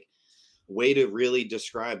nice like way to really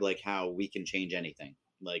describe like how we can change anything.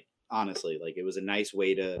 Like honestly, like it was a nice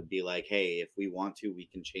way to be like, hey, if we want to, we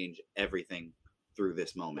can change everything through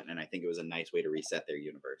this moment. And I think it was a nice way to reset their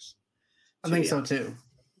universe. I think so too.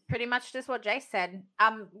 Pretty much just what Jay said.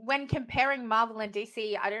 When comparing Marvel and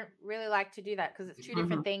DC, I don't really like to do that because it's two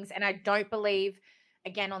different things. And I don't believe,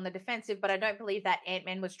 again on the defensive, but I don't believe that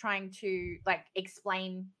Ant-Man was trying to like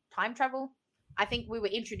explain time travel. I think we were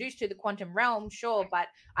introduced to the quantum realm, sure, but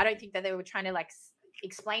I don't think that they were trying to like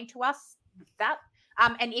explain to us that.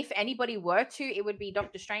 And if anybody were to, it would be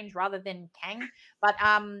Doctor Strange rather than Kang. But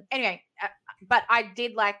anyway, but I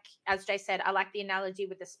did like, as Jay said, I like the analogy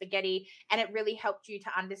with the spaghetti, and it really helped you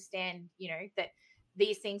to understand, that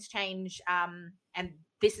these things change, and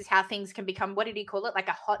this is how things can become, what did he call it? Like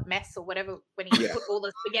a hot mess or whatever, when he put all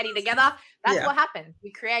the spaghetti together. That's what happens.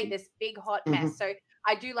 We create this big hot mess. So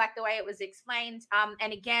I do like the way it was explained.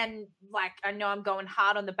 And again, like I know I'm going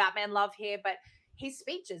hard on the Batman love here, but his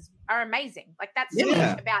speeches are amazing. Like that speech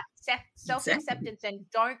about self-acceptance and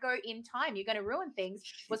don't go in time, you're going to ruin things,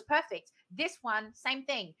 was perfect. This one, same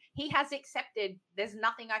thing. He has accepted there's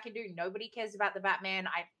nothing I can do. Nobody cares about the Batman.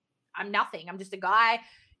 I'm nothing. I'm just a guy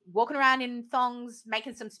walking around in thongs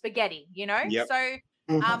making some spaghetti, So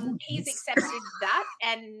he's accepted that.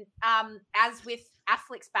 And as with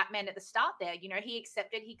Affleck's Batman at the start there. You know, he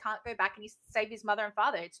accepted he can't go back and he saved his mother and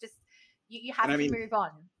father. It's just, you have to move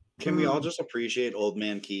on. Can we all just appreciate Old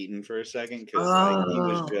Man Keaton for a second? Because like, he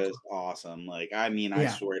was just awesome. Like, I mean, I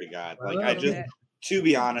swear to God. Like, to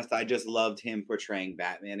be honest, I just loved him portraying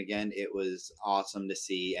Batman again. It was awesome to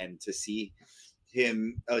see, and to see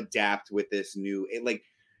him adapt with this new,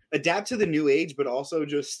 adapt to the new age, but also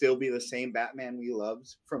just still be the same Batman we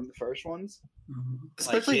loved from the first ones.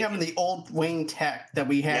 Especially having the old Wayne tech that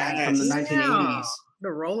we had from the 1980s. The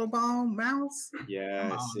rollerball mouse.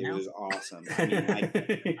 Yes, it was awesome. I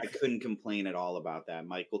mean, I couldn't complain at all about that.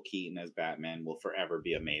 Michael Keaton as Batman will forever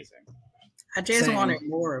be amazing. I just wanted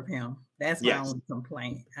more of him. That's my only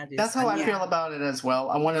complaint. That's how I feel about it as well.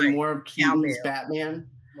 I wanted more of Keaton's Batman.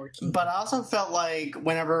 But I also felt like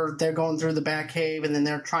whenever they're going through the Batcave and then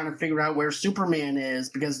they're trying to figure out where Superman is,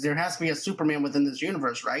 because there has to be a Superman within this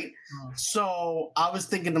universe, right? So I was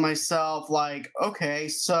thinking to myself, like, okay,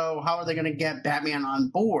 so how are they going to get Batman on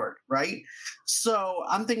board, right? So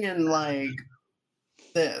I'm thinking like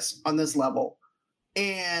this on this level.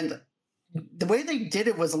 And the way they did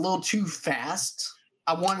it was a little too fast.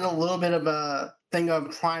 I wanted a little bit of a thing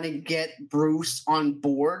of trying to get Bruce on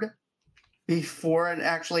board before it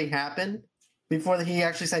actually happened, before he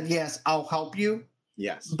actually said, yes, I'll help you.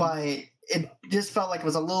 Yes. But it just felt like it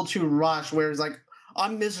was a little too rushed, where it's like,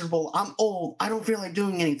 I'm miserable, I'm old, I don't feel like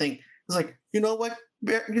doing anything. It's like, you know what,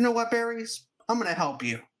 Barry's? I'm going to help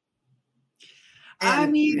you. And I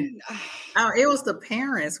mean, it was the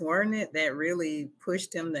parents, weren't it, that really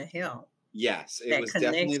pushed him to help? Yes, it was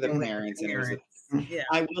definitely the parents. And it was,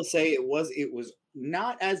 I will say it was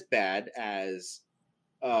not as bad as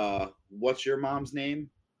what's your mom's name?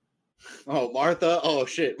 Oh, Martha. Oh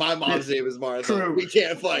shit, my mom's name is Martha. True. We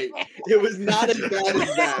can't fight. It was not as bad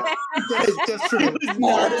as that. That's true. It was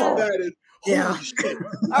not as bad as shit.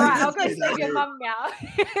 All right, I'll go save your mom now.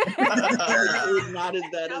 It was not as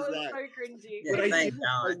bad as that. So cringy. But I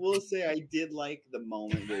will say I did like the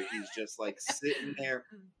moment where he's just like sitting there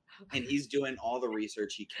and he's doing all the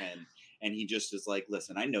research he can, and he just is like,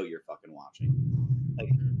 listen, I know you're fucking watching. Like,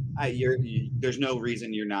 there's no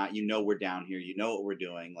reason you're not. You know we're down here. You know what we're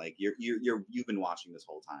doing. Like you've been watching this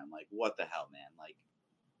whole time. Like what the hell, man? Like,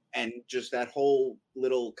 and just that whole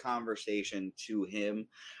little conversation to him,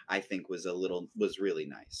 I think was really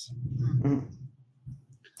nice.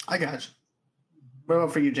 I got you. What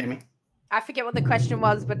about for you, Jamie? I forget what the question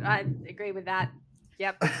was, but I agree with that.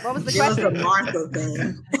 Yep. What was the question? It was the Martha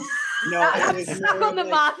thing. No, I'm stuck on the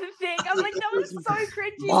Martha thing. I was like, that was so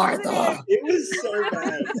cringy. Martha. It was so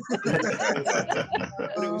bad.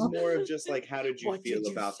 But it was more of just like, how did you feel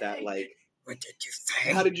about that? Like, what did you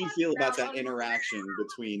say? How did you feel about that interaction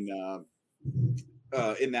between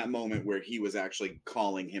in that moment where he was actually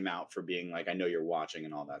calling him out for being like, I know you're watching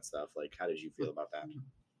and all that stuff? Like, how did you feel about that?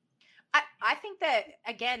 I think that,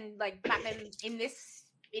 again, like Batman in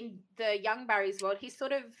the young Barry's world, he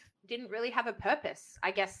sort of didn't really have a purpose,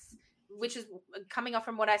 I guess, which is coming off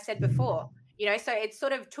from what I said before, you know, so it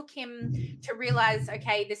sort of took him to realize,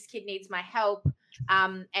 okay, this kid needs my help,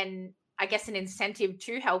 and I guess an incentive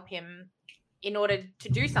to help him in order to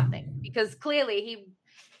do something, because clearly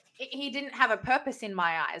he didn't have a purpose in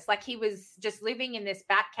my eyes. Like, he was just living in this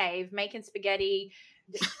bat cave, making spaghetti.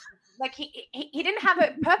 Like he didn't have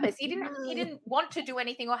a purpose. He didn't want to do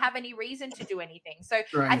anything or have any reason to do anything. So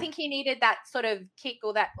I think he needed that sort of kick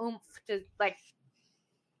or that oomph to like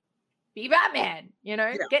be Batman, you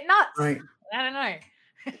know, get nuts. Right. I don't know.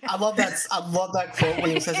 I love that quote when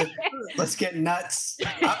he says it, let's get nuts.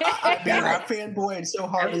 I fanboyed so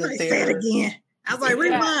hard in the theater. Again. I was like,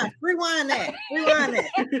 rewind that. Play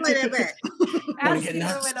that back. Want to get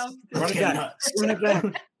nuts? Want to get nuts? Run it back.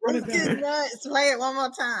 Let's get nuts. Play it one more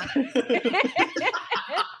time.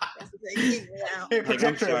 Hey,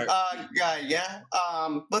 Projector.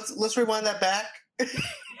 Let's rewind that back.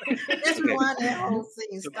 Let's rewind that whole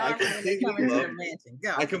scene.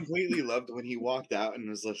 I completely loved when he walked out and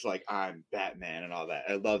was just like, I'm Batman and all that.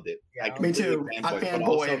 I loved it. Yeah, me too. I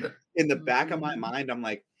fanboyed. In the back of my mind, I'm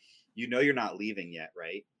like, you know you're not leaving yet,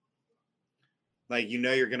 right? Like, you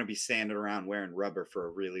know you're going to be standing around wearing rubber for a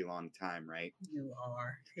really long time, right? You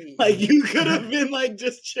are. Like, you could have been, like,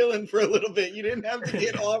 just chilling for a little bit. You didn't have to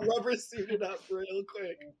get all rubber suited up real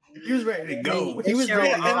quick. He was ready to go. He was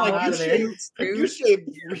ready to get out of there.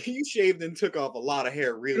 You shaved and took off a lot of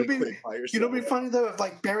hair really quick by yourself. You know what'd be funny, though? If,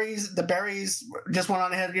 like, the berries just went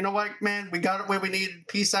on ahead. You know what, man? We got it where we need.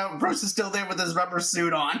 Peace out. Bruce is still there with his rubber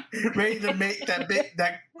suit on, ready to make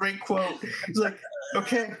that great quote. He's like,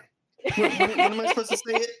 okay. When am I supposed to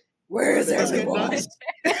say it? Where is everyone? Be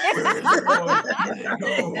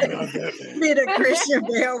the Christian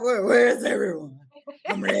Bale. Where is everyone?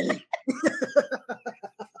 I'm ready.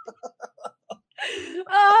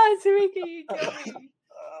 Oh, Tamika, you kill me.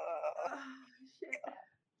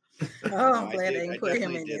 Oh, I'm glad they didn't put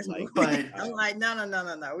him in this movie. But I'm like,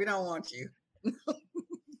 no. We don't want you.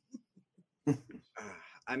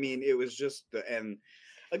 I mean, it was just, and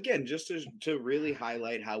again, just to really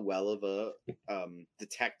highlight how well of a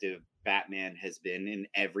detective Batman has been in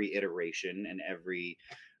every iteration and every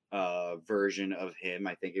version of him.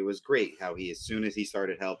 I think it was great how he, as soon as he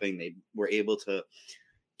started helping, they were able to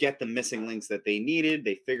get the missing links that they needed.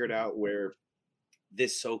 They figured out where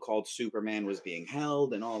this so-called Superman was being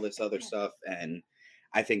held and all this other stuff. And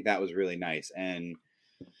I think that was really nice. And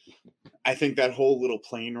I think that whole little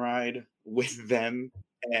plane ride with them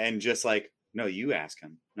and just like, no, you ask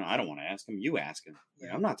him. No, I don't want to ask him. You ask him.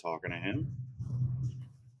 Like, I'm not talking to him.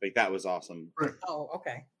 Like, that was awesome. Oh,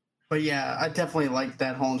 okay. But yeah, I definitely liked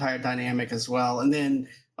that whole entire dynamic as well. And then,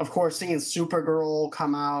 of course, seeing Supergirl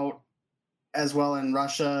come out as well in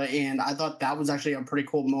Russia, and I thought that was actually a pretty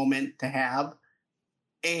cool moment to have.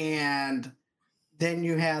 And then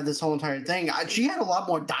you have this whole entire thing. She had a lot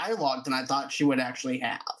more dialogue than I thought she would actually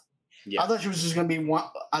have. Yeah. I thought she was just going to be one.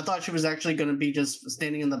 I thought she was actually going to be just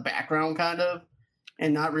standing in the background, kind of,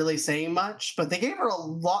 and not really saying much. But they gave her a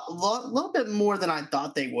little bit more than I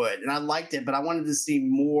thought they would, and I liked it. But I wanted to see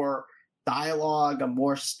more dialogue and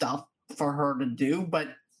more stuff for her to do. But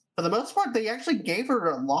for the most part, they actually gave her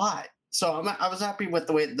a lot. So I was happy with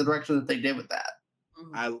the direction that they did with that.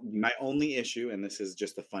 My only issue, and this is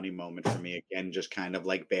just a funny moment for me, again, just kind of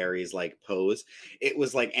like Barry's like pose. It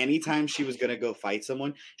was like anytime she was gonna go fight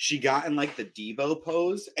someone, she got in like the Debo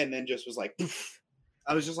pose and then just was like, poof.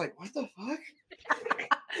 I was just like, what the fuck?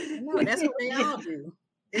 No, that's what they all do.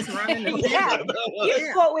 It's running the yeah.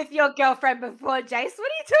 You fought with your girlfriend before, Jace. What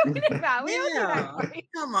are you talking about? We all do that.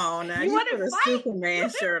 Come on now. You put a Superman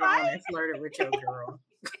shirt on and flirted with your girl.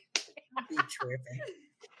 Be tripping.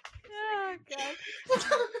 Oh, God.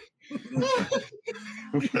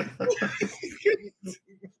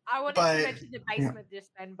 I wanted to mention the basement just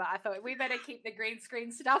then, but I thought we better keep the green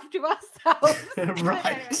screen stuff to ourselves.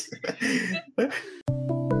 Right.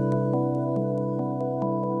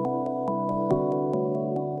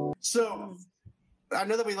 So I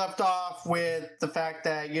know that we left off with the fact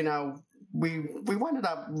that, you know, we ended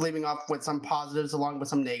up leaving off with some positives along with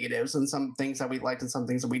some negatives and some things that we liked and some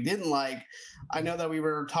things that we didn't like. I know that we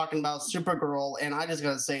were talking about Supergirl, and I just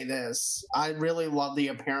gotta say this. I really love the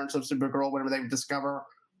appearance of Supergirl whenever they discover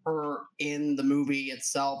her in the movie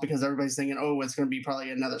itself, because everybody's thinking, oh, it's going to be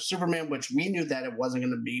probably another Superman, which we knew that it wasn't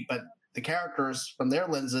going to be, but the characters from their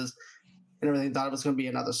lenses and everything thought it was going to be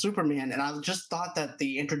another Superman. And I just thought that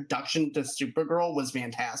the introduction to Supergirl was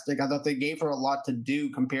fantastic. I thought they gave her a lot to do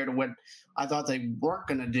compared to what I thought they weren't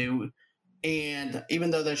going to do. And even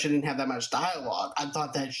though she didn't have that much dialogue, I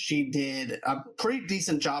thought that she did a pretty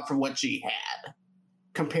decent job for what she had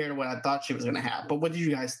compared to what I thought she was going to have. But what did you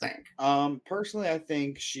guys think? Personally, I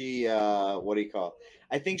think she,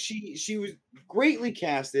 I think she was greatly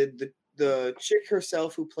casted. The chick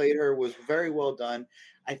herself who played her was very well done.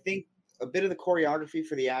 I think a bit of the choreography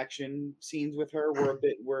for the action scenes with her were a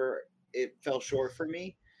bit where it fell short for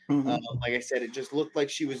me. Mm-hmm. Like I said, it just looked like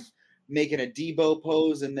she was making a Debo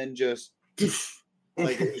pose and then just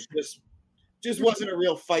like it was just wasn't a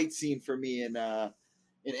real fight scene for me in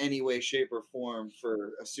any way, shape, or form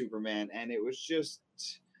for a Superman. And it was just,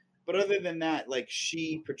 but other than that, like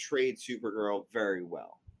she portrayed Supergirl very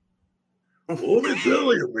well. Well, let me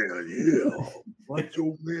tell you, man, yeah,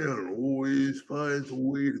 Macho Man always finds a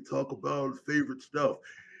way to talk about favorite stuff.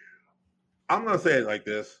 I'm going to say it like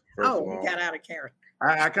this. You got out of character.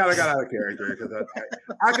 I kind of got out of character because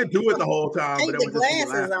I could do it the whole time. Take but the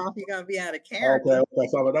glasses off, you're going to be out of character. Okay.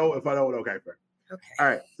 So if I don't, okay, fair. Okay. All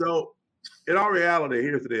right. So in all reality,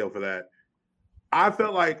 here's the deal for that. I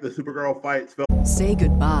felt like the Supergirl fights felt. Say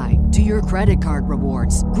goodbye to your credit card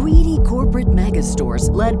rewards. Greedy corporate mega stores,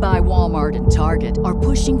 led by Walmart and Target, are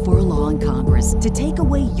pushing for a law in Congress to take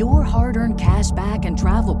away your hard-earned cash back and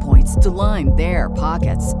travel points to line their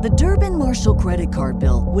pockets. The Durbin-Marshall credit card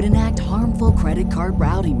bill would enact harmful credit card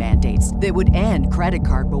routing mandates that would end credit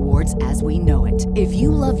card rewards as we know it. If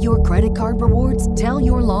you love your credit card rewards, tell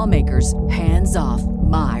your lawmakers, hands off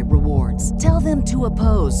my rewards. Tell them to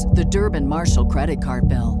oppose the Durbin-Marshall credit card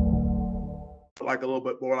bill. Like a little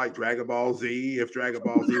bit more like Dragon Ball Z, if Dragon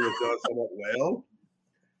Ball Z was done somewhat well.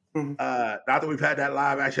 Not that we've had that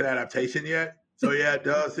live action adaptation yet. So yeah, it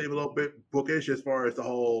does seem a little bit bookish as far as the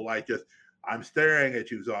whole, like, just I'm staring at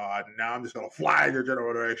you, Zod, and now I'm just gonna fly in your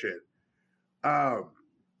general direction. I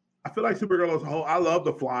feel like Supergirl as a whole, I love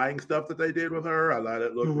the flying stuff that they did with her. I thought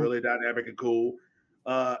it looked really dynamic and cool.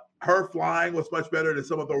 Her flying was much better than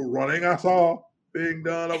some of the running I saw being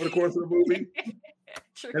done over the course of the movie.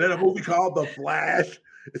 True. And then a movie called The Flash.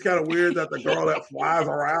 It's kind of weird that the girl that flies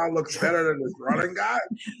around looks better than this running guy.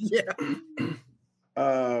 Yeah.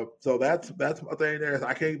 So that's my thing there. So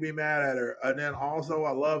I can't be mad at her. And then also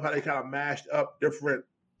I love how they kind of mashed up different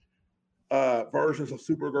versions of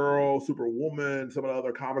Supergirl, Superwoman, some of the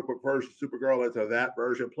other comic book versions of Supergirl into that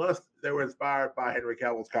version. Plus, they were inspired by Henry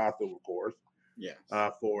Cavill's costume, of course.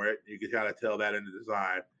 Yeah. For it. You can kind of tell that in the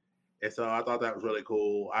design. And so I thought that was really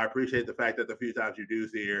cool. I appreciate the fact that the few times you do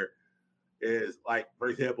see her is like, for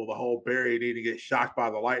example, the whole Barry needing to get shocked by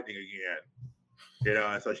the lightning again.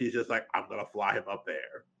 And so she's just like, I'm going to fly him up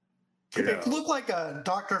there. It looked like a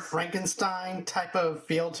Dr. Frankenstein type of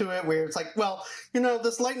feel to it, where it's like, well,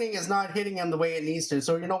 this lightning is not hitting him the way it needs to.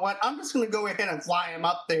 So you know what? I'm just going to go ahead and fly him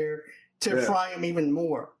up there to fry him even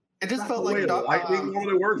more. It just felt like lightning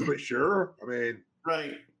normally works, but sure. I mean,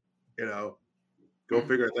 right. Go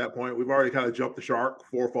figure at that point. We've already kind of jumped the shark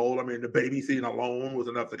fourfold. I mean, the baby scene alone was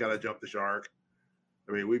enough to kind of jump the shark.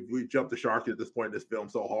 I mean, we jumped the shark at this point in this film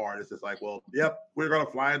so hard. It's just like, well, yep, we're going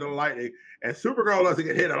to fly into the lightning. And Supergirl doesn't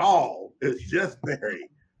get hit at all. It's just Barry.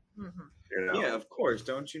 Mm-hmm. Yeah, of course.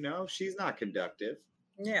 Don't you know? She's not conductive.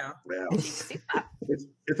 Yeah. It's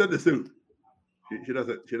in the suit. She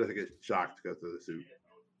doesn't get shocked because of the suit.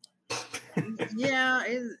 Yeah,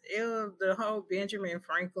 the whole Benjamin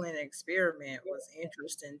Franklin experiment was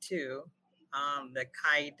interesting too. The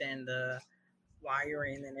kite and the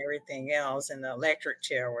wiring and everything else, and the electric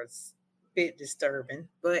chair was a bit disturbing,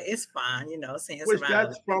 but it's fine, since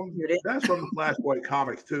that's from the Flashpoint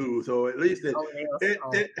comics too. So at least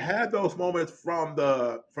it had those moments from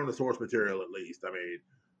the source material at least. I mean,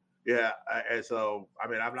 yeah, and so I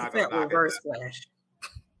mean, I'm not going to knock Reverse Flash.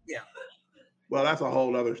 Yeah. Well, that's a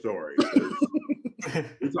whole other story.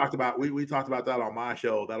 we talked about that on my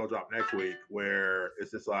show. That'll drop next week, where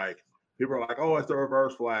it's just like people are like, "Oh, it's the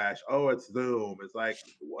Reverse Flash. Oh, it's Zoom." It's like,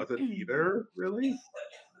 was it either really?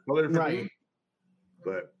 Right.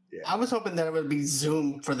 But yeah, I was hoping that it would be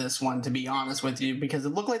Zoom for this one, to be honest with you, because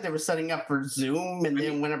it looked like they were setting up for Zoom, and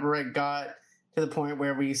then whenever it got to the point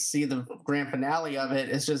where we see the grand finale of it,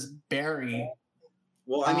 it's just Barry.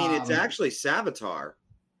 Well, I mean, it's actually Savitar.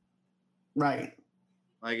 Right.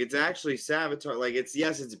 Like, it's actually Savitar. Like,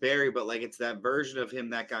 it's Barry, but like it's that version of him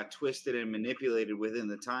that got twisted and manipulated within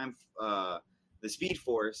the the Speed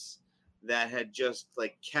Force that had just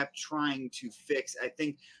like kept trying to fix. I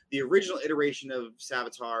think the original iteration of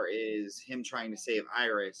Savitar is him trying to save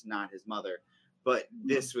Iris, not his mother. But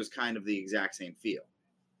this was kind of the exact same feel.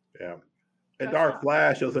 Yeah. And Dark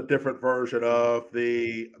Flash is a different version of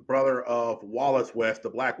the brother of Wallace West, the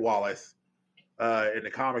Black Wallace. In the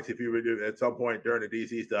comics, if you read at some point during the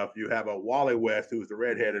DC stuff, you have a Wally West who's the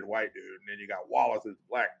redheaded white dude, and then you got Wallace who's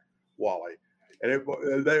Black Wally, and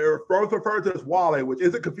they're both referred to as Wally, which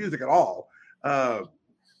isn't confusing at all,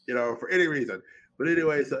 for any reason. But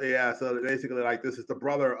anyway, so basically, like, this is the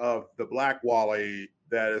brother of the Black Wally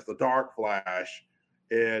that is the Dark Flash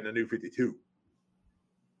in the New 52.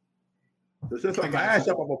 So it's just a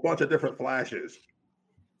mashup of a bunch of different Flashes.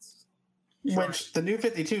 Which the New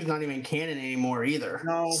 52 is not even canon anymore either.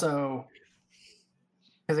 No. So,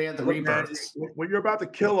 because they had the rebirths. When you're about to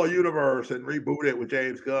kill a universe and reboot it with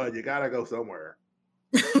James Gunn, you got to go somewhere.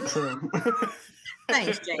 True.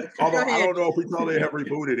 Thanks, James. Although I don't know if we totally have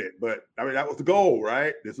rebooted it, but I mean, that was the goal,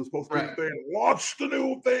 right? This was supposed to be the thing. Launch the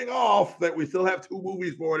new thing off that we still have 2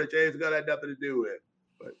 movies for that James Gunn had nothing to do with.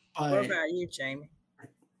 But what about you, Jamie?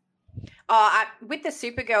 With the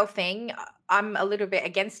Supergirl thing, I'm a little bit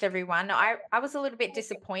against everyone. I was a little bit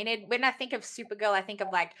disappointed. When I think of Supergirl, I think of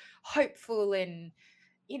like hopeful and,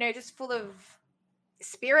 just full of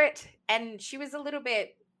spirit. And she was a little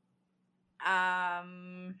bit, I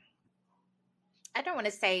don't want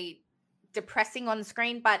to say depressing on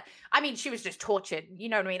screen, but I mean, she was just tortured. You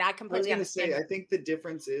know what I mean? I completely understand. I think the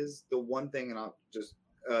difference is the one thing, and I'll just,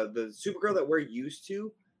 the Supergirl that we're used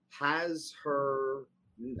to has her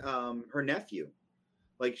nephew.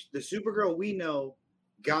 Like, the Supergirl we know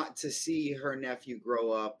got to see her nephew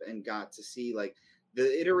grow up and got to see, like,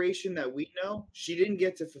 the iteration that we know, she didn't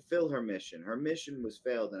get to fulfill her mission. Her mission was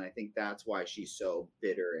failed, and I think that's why she's so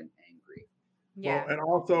bitter and angry. Yeah. Well, and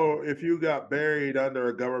also, if you got buried under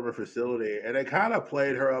a government facility, and they kind of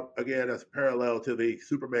played her up again as parallel to the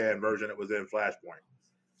Superman version that was in Flashpoint,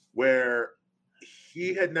 where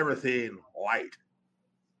he had never seen light.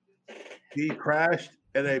 He crashed,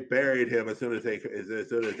 and they buried him as soon as they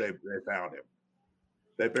found him.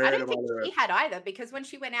 They I buried don't him think under. she had either, because when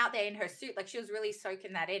she went out there in her suit, like she was really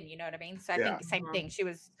soaking that in. You know what I mean? So I Yeah. think the same thing. She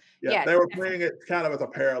was. Yeah, they were playing it kind of as a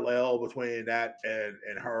parallel between that and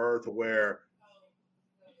her, to where,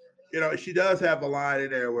 you know, she does have the line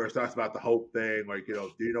in there where it starts about the hope thing, like, you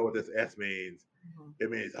know, do you know what this S means?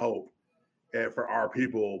 It means hope, and for our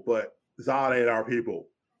people, but Zod ain't our people.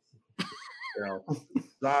 You know,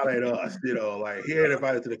 Zod ain't us. You know, like he ain't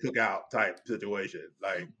invited to the cookout type situation.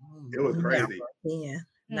 Like it was crazy. Yeah,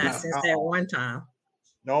 not since that one time.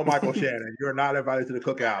 No, Michael Shannon, you're not invited to the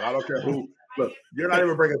cookout. I don't care who. Look, you're not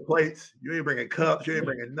even bringing plates. You ain't bringing cups. You ain't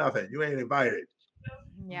bringing nothing. You ain't invited.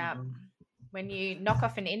 Yeah. When you knock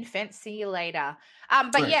off an infant, see you later.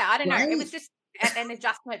 But yeah, I don't know. It was just an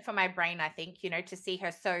adjustment for my brain, I think, you know, to see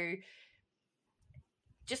her so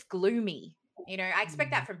just gloomy. You know, I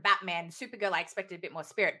expect that from Batman. Supergirl, I expected a bit more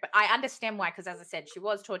spirit, but I understand why, because as I said, she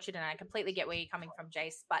was tortured, and I completely get where you're coming from,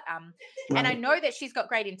 Jace. But and I know that she's got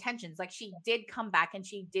great intentions. Like, she did come back and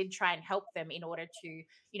she did try and help them in order to,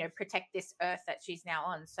 you know, protect this Earth that she's now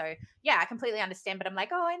on. So yeah, I completely understand. But I'm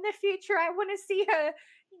like, oh, in the future, I want to see her,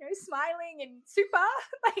 you know, smiling and super,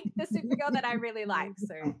 like the Supergirl that I really like.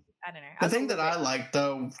 So I don't know. The thing that I like,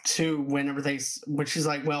 though, too, whenever when she's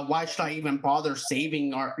like, well, why should I even bother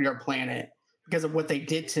saving your planet? Because of what they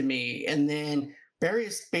did to me. And then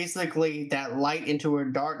Barry's basically that light into her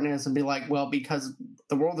darkness and be like, well, because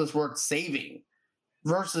the world is worth saving,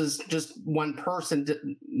 versus just one person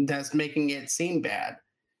that's making it seem bad.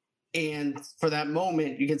 And for that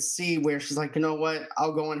moment, you can see where she's like, you know what,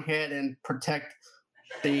 I'll go ahead and protect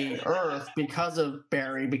the Earth because of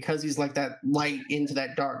Barry, because he's like that light into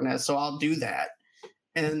that darkness. So I'll do that.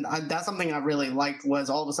 And that's something I really liked, was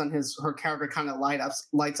all of a sudden her character kind of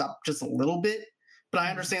lights up just a little bit. But I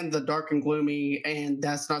understand the dark and gloomy, and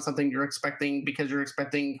that's not something you're expecting, because you're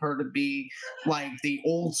expecting her to be like the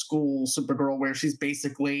old school Supergirl, where she's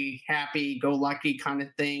basically happy-go-lucky kind of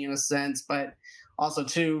thing in a sense. But also,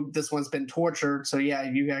 too, this one's been tortured. So, yeah,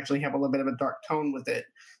 you actually have a little bit of a dark tone with it.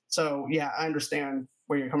 So, yeah, I understand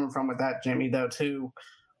where you're coming from with that, Jimmy, though, too.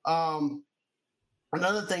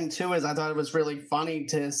 Another thing, too, is I thought it was really funny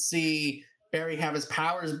to see Barry have his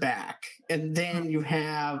powers back. And then you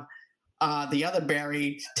have the other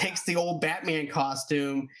Barry takes the old Batman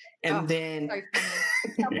costume and then... So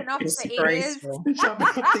chopping off the ears. Chopping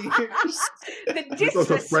off the ears. The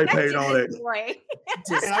disrespect spray paint on it.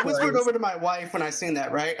 And I whispered over to my wife when I seen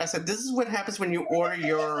that, right? I said, this is what happens when you order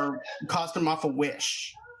your costume off of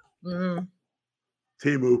Wish. Temu.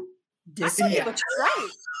 It looks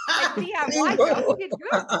great. DIY did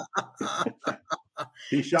good.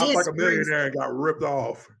 He shopped like a millionaire and got ripped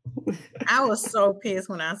off. I was so pissed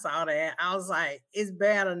when I saw that. I was like, it's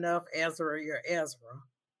bad enough, Ezra, you're Ezra.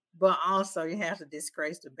 But also you have to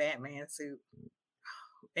disgrace the Batman suit.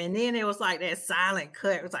 And then it was like that silent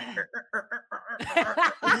cut. It was like, just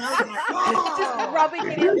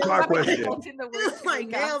rubbing it in. My question. It's like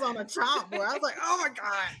nails on a chalkboard. I was like, oh my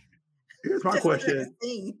God. Here's my question.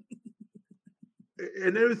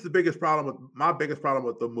 And it was my biggest problem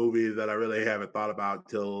with the movie that I really haven't thought about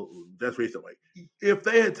till just recently. If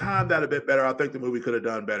they had timed that a bit better, I think the movie could have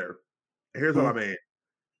done better. Here's what I mean.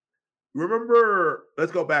 Remember,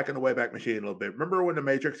 let's go back in the Wayback Machine a little bit. Remember when The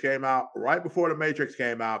Matrix came out? Right before The Matrix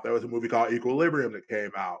came out, there was a movie called Equilibrium that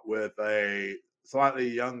came out with a slightly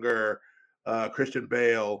younger Christian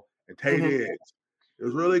Bale and Taye Diggs. It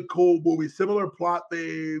was a really cool movie, similar plot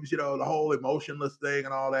themes, you know, the whole emotionless thing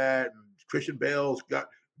and all that. And Christian Bale's got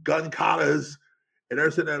gun katas, and they're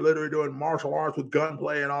sitting there literally doing martial arts with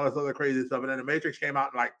gunplay and all this other crazy stuff. And then The Matrix came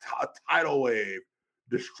out and like a tidal wave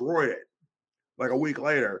destroyed it like a week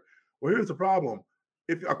later. Well, here's the problem.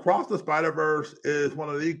 If Across the Spider-Verse is one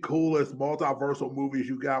of the coolest multiversal movies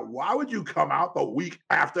you got, why would you come out the week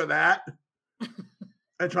after that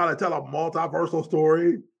and try to tell a multiversal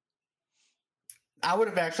story? I would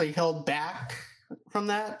have actually held back from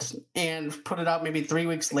that and put it out maybe 3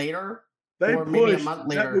 weeks later. They or maybe a pushed month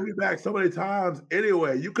later. that movie back so many times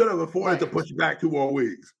anyway. You could have afforded to push it back 2 more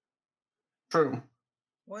weeks. True.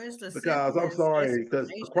 Where's the because I'm sorry, because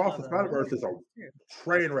Across the Spider-Verse is a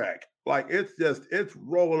train wreck. Like it's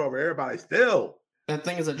rolling over everybody still. That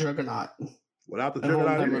thing is a juggernaut. Without the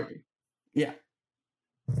juggernaut, yeah.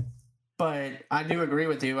 But I do agree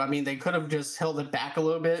with you. I mean, they could have just held it back a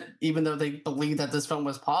little bit, even though they believed that this film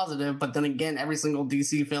was positive. But then again, every single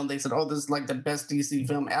DC film, they said, "Oh, this is like the best DC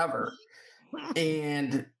film ever,"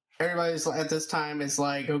 and everybody's at this time is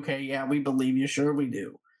like, "Okay, yeah, we believe you. Sure, we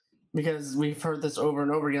do." Because we've heard this over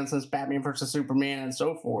and over again since Batman versus Superman and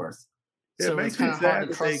so forth. So it's kind of hard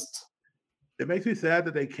to trust. It makes me sad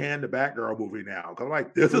that they canned the Batgirl movie now. Because I'm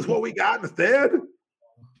like, this is what we got instead?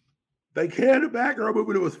 they canned the Batgirl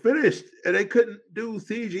movie that was finished, and they couldn't do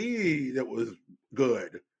CG that was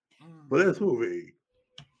good for this movie.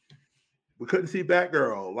 We couldn't see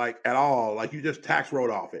Batgirl like at all. Like you just tax wrote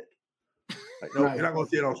off it. Like nope, you're not gonna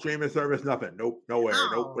see it on streaming service. Nothing. Nope, nowhere.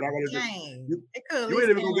 Nope, we're not gonna do. You ain't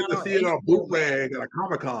even gonna get to see it on bootleg at a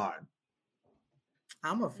Comic-Con.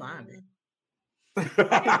 I'm gonna find it. We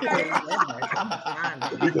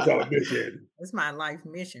can tell a mission. It's my life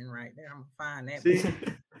mission right there. I'm gonna find that. See,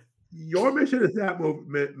 your mission is that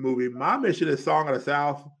movie. My mission is Song of the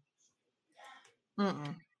South. No.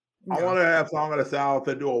 I want to have Song of the South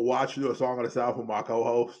and do a Song of the South with my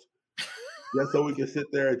co-host, just so we can sit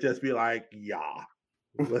there and just be like, "Yeah,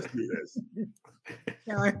 let's do this."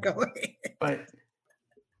 No, go ahead.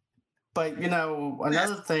 But you know,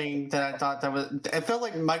 another thing that I thought it felt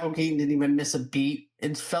like Michael Keaton didn't even miss a beat.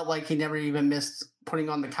 It felt like he never even missed putting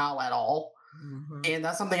on the cowl at all. Mm-hmm. And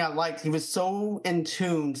that's something I liked. He was so in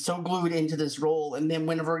tune, so glued into this role. And then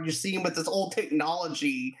whenever you see him with this old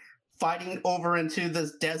technology fighting over into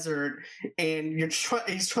this desert, and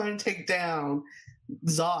he's trying to take down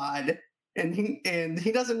Zod, and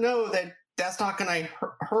he doesn't know that that's not going to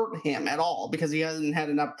hurt him at all because he hasn't had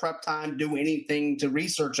enough prep time to do anything, to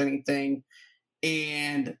research anything.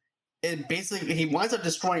 And it basically, he winds up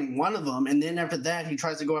destroying one of them. And then after that, he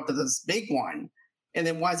tries to go after this big one and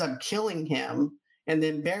then winds up killing him. And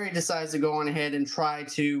then Barry decides to go on ahead and try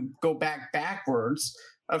to go backwards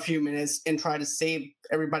a few minutes and try to save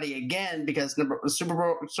everybody again because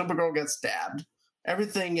Supergirl gets stabbed.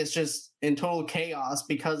 Everything is just in total chaos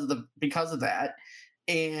because of that.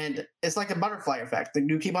 And it's like a butterfly effect.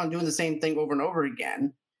 You keep on doing the same thing over and over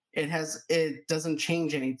again. It doesn't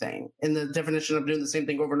change anything. And the definition of doing the same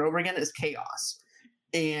thing over and over again is chaos.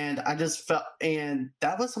 And I just felt, and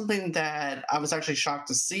that was something that I was actually shocked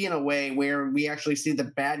to see in a way where we actually see the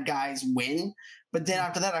bad guys win. But then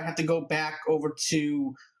after that, I have to go back over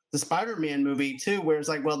to the Spider-Man movie too, where it's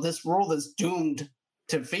like, well, this world is doomed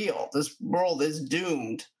to fail. This world is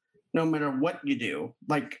doomed no matter what you do.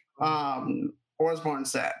 Like Osborn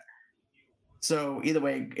said. So either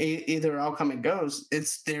way, either outcome it goes,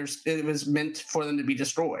 it was meant for them to be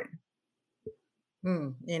destroyed.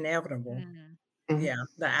 Inevitable. Mm-hmm. Yeah,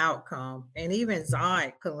 the outcome. And even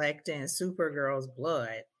Zod collecting Supergirl's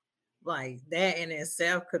blood, like that in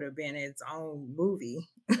itself could have been its own movie.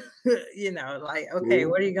 You know, like, okay,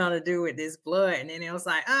 what are you going to do with this blood? And then it was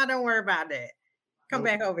like, don't worry about that. Come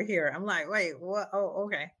back over here. I'm like, wait, what? Oh,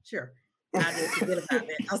 okay, sure. I just forget about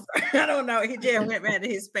that. I don't know. He just went back to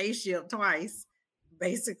his spaceship twice,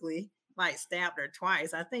 basically, like stabbed her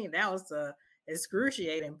twice. I think that was the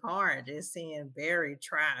excruciating part, just seeing Barry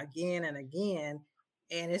try again and again,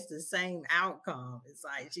 and it's the same outcome. It's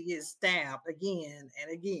like she gets stabbed again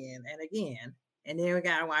and again and again, and then we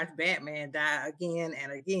gotta watch Batman die again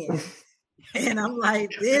and again. And I'm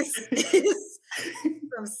like, this is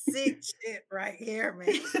some sick shit right here,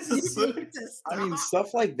 man. I mean,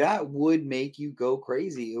 stuff like that would make you go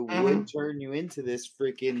crazy. It would turn you into this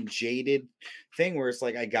freaking jaded thing where it's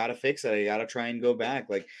like, I gotta fix it. I gotta try and go back.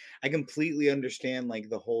 Like, I completely understand like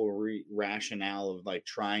the whole rationale of like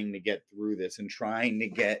trying to get through this and trying to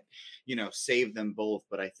get, save them both.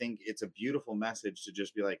 But I think it's a beautiful message to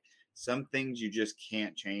just be like, some things you just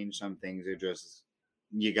can't change. Some things are just,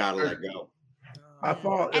 you gotta let go. I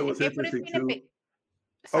thought it was interesting too.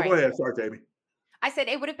 Oh, go ahead. Sorry, Jamie. I said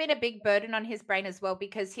it would have been a big burden on his brain as well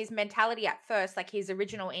because his mentality at first, like his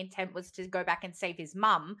original intent was to go back and save his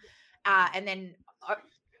mum. And then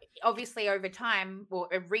obviously over time, or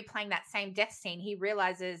replaying that same death scene, he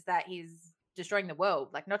realizes that he's destroying the world.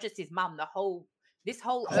 Like not just his mum, this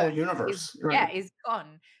whole universe. Is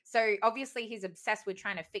gone. So obviously he's obsessed with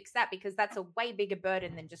trying to fix that because that's a way bigger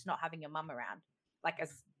burden than just not having your mum around. Like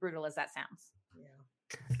as brutal as that sounds.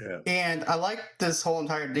 Yeah. And I like this whole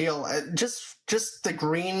entire deal. Just the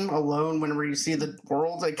green alone, whenever you see the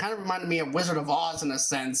world, it kind of reminded me of Wizard of Oz in a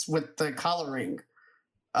sense with the coloring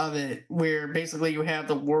of it, where basically you have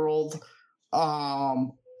the world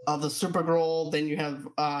of the Supergirl, then you have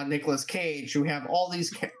Nicolas Cage, you have all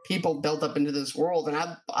these people built up into this world, and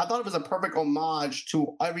I thought it was a perfect homage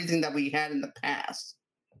to everything that we had in the past.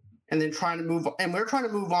 And then we're trying to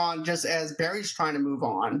move on just as Barry's trying to move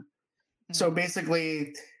on. So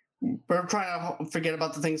basically, we're trying to forget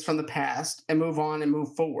about the things from the past and move on and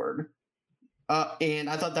move forward. And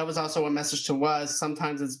I thought that was also a message to us.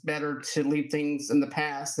 Sometimes it's better to leave things in the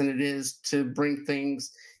past than it is to bring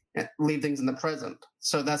things leave things in the present.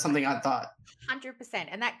 So that's something I thought. 100%.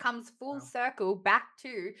 And that comes full circle back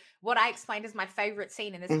to what I explained as my favorite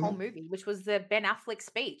scene in this whole movie, which was the Ben Affleck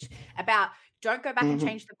speech about don't go back and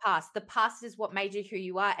change the past. The past is what made you who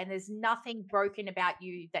you are, and there's nothing broken about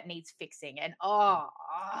you that needs fixing. And stop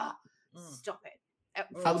it.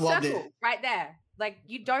 I loved circle it. right there. Like,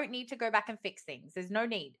 you don't need to go back and fix things. There's no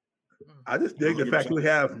need. I just dig the fact we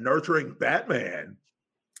have nurturing Batman.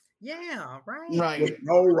 Yeah, right. Right. With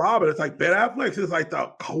no Robin. It's like Ben Affleck is like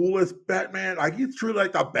the coolest Batman. Like he's truly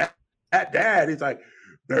like the Bat dad. He's like,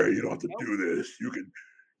 Barry, you don't have to do this. You can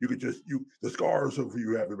just the scars of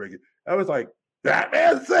you have to make it. I was like,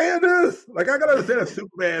 Batman saying this? Like I can understand if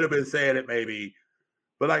Superman have been saying it maybe,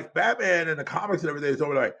 but like Batman in the comics and everything is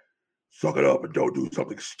always like, suck it up and don't do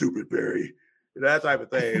something stupid, Barry. That type of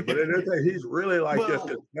thing. But in this case, he's really like just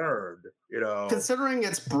concerned, you know. Considering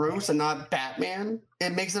it's Bruce and not Batman,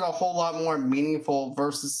 it makes it a whole lot more meaningful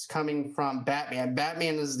versus coming from Batman.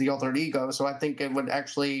 Batman is the alter ego, so I think it would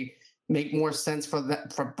actually make more sense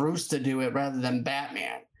for Bruce to do it rather than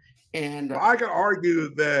Batman. And I could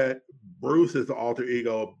argue that Bruce is the alter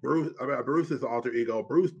ego. Bruce is the alter ego.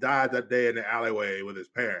 Bruce died that day in the alleyway with his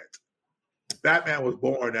parents. Batman was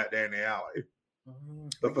born that day in the alley.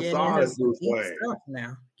 The facade is Bruce Wayne.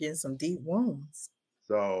 Now getting some deep wounds.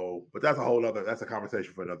 So, but that's a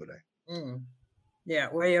conversation for another day. Yeah,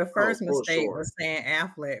 well, your first mistake was saying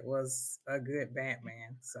Affleck was a good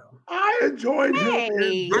Batman. So I enjoyed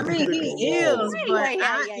him. I mean, he is, but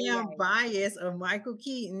I am biased of Michael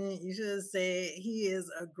Keaton. You should have said he is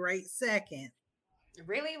a great second.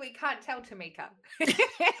 Really? We can't tell, Tamika. They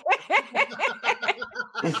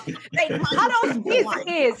cut off his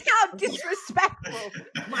ears. How disrespectful.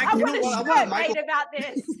 I want to shirt made about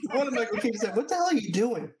this. I want Michael Keaton to say, what the hell are you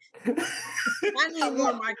doing? I need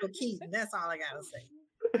more Michael Keaton. That's all I got to say.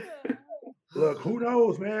 Look, who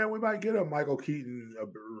knows, man? We might get a Michael Keaton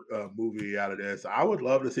movie out of this. I would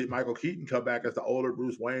love to see Michael Keaton come back as the older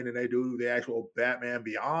Bruce Wayne and they do the actual Batman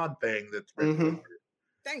Beyond thing that's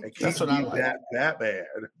Thank you. That's what I like. Batman.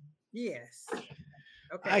 Yes.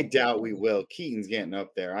 Okay. I doubt we will. Keaton's getting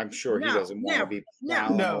up there. I'm sure he doesn't want to be.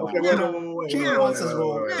 Keaton wants his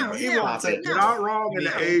role. He wants it. You're not wrong in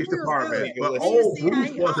the age department, but old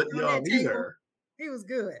Bruce wasn't young either. He was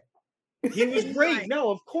good. He was great.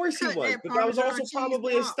 No, of course he was, but that was also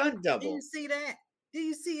probably a stunt double. Did you see that? Did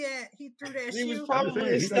you see that? He threw that shoe. He was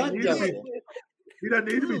probably a stunt double. He doesn't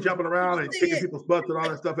need to be jumping around and kicking people's butts and all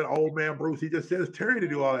that stuff. And old man Bruce, he just sends Terry to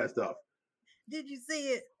do all that stuff. Did you see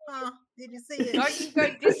it? Did you see it? Don't you go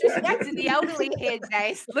disrespecting the elderly here,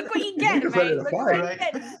 Jace. Look what you get, mate. Look what you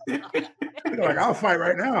get. You're like, I'll fight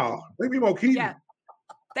right now. Leave me more Keaton. Yeah.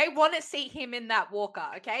 They want to see him in that walker,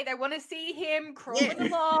 okay? They want to see him crawling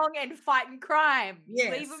along and fighting crime.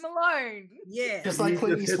 Yes. Leave him alone. Yeah. Just like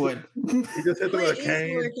Clint Eastwood. He just hit them with a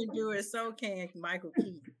cane. Eastwood can do it, so can Michael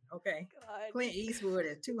Keaton. Okay. God. Clint Eastwood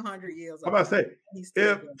is 200 years old. I'm about to say,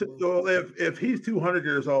 if he's 200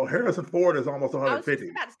 years old, Harrison Ford is almost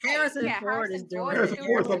 150. Harrison Ford is going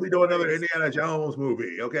to be doing another Indiana Jones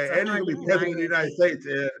movie, okay? And he's going to be president of the United States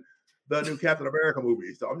in the new Captain America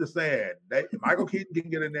movie. So I'm just saying, Michael Keaton can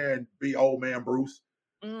get in there and be old man Bruce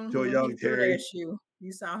to a young Terry.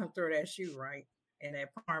 You saw him throw that shoe, right? And that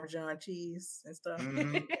Parmesan cheese and stuff.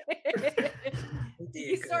 Mm-hmm.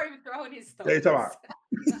 He saw him throwing his stuff. They talk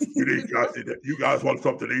about, you guys want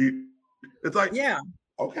something to eat? It's like,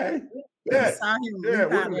 okay. Yeah. You saw him leap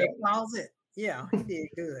out of that closet. Yeah, he did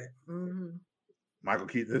good. Mm-hmm. Michael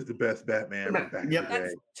Keaton is the best Batman. Yep.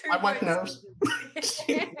 My wife knows.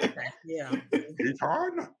 Yeah. He's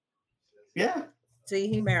hard. Yeah. See,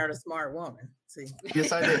 he married a smart woman. See.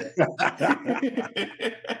 Yes, I did.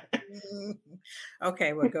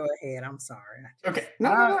 Okay, well, go ahead. I'm sorry. Okay.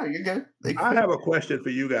 No, you're good. I have a question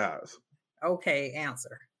for you guys. Okay,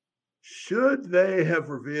 answer. Should they have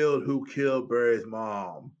revealed who killed Barry's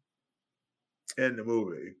mom in the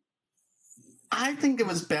movie? I think it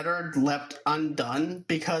was better left undone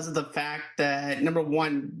because of the fact that, number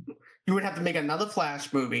one, you would have to make another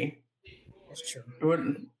Flash movie. That's true.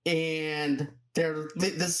 And this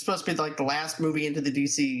is supposed to be like the last movie into the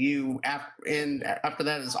DCU, and after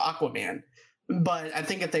that is Aquaman. But I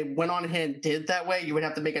think if they went on ahead and did that way, you would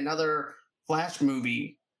have to make another Flash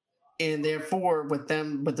movie. And therefore, with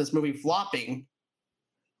this movie flopping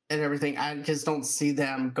and everything, I just don't see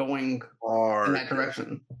them going in that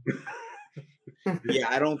direction. Yeah,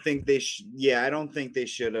 I don't think they should. Yeah, I don't think they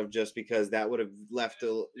should have, just because that would have left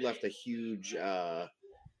a huge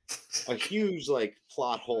like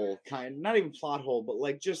plot hole, not even plot hole, but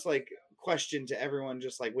like just like question to everyone,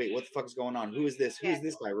 just like, wait, what the fuck is going on? Who is this? Who is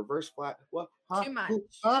this guy? Reverse Flash? What? Too much.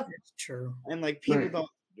 That's true. And like people don't.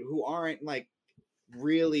 who aren't like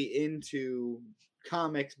really into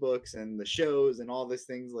comics books and the shows and all these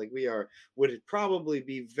things like we are would probably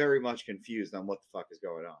be very much confused on what the fuck is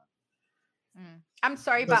going on. I'm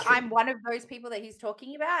sorry, but I'm one of those people that he's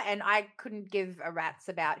talking about, and I couldn't give a rat's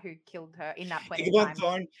about who killed her in that point in time.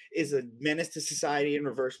 Thorne is a menace to society, and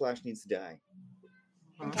Reverse Flash needs to die.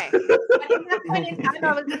 Okay. But in that point in time,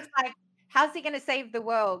 I was just like, how's he going to save the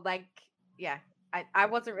world? Like, yeah, I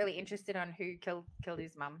wasn't really interested on who killed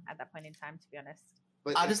his mum at that point in time, to be honest.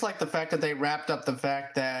 But I just like the fact that they wrapped up the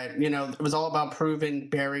fact that, you know, it was all about proving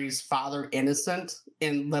Barry's father innocent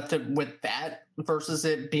and left it with that versus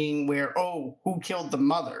it being where, oh, who killed the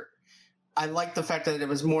mother? I like the fact that it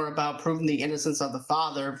was more about proving the innocence of the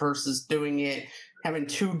father versus doing it, having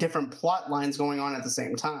two different plot lines going on at the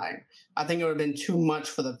same time. I think it would have been too much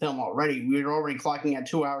for the film already. We were already clocking at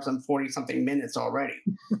 2 hours and 40-something minutes already.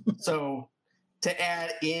 So to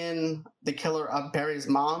add in the killer of Barry's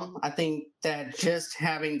mom, I think that just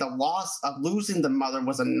having the loss of losing the mother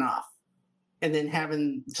was enough. And then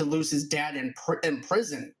having to lose his dad in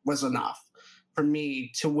prison was enough for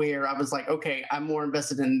me to where I was like, okay, I'm more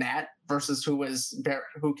invested in that versus who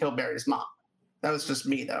killed Barry's mom. That was just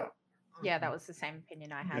me, though. Yeah, that was the same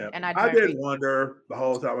opinion I had. Yeah. And I did wonder the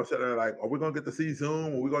whole time. I was sitting there like, are we going to get to see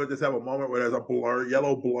Zoom? Are we going to just have a moment where there's a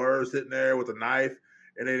yellow blur sitting there with a knife?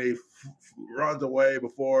 And then he runs away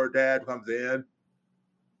before Dad comes in,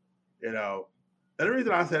 you know. And the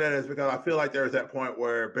reason I say that is because I feel like there's that point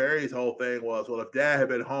where Barry's whole thing was, well, if Dad had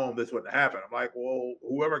been home, this wouldn't happen. I'm like, well,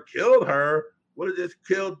 whoever killed her could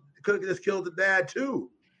have just killed the dad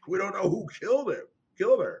too. We don't know who killed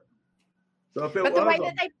her. So if it but the way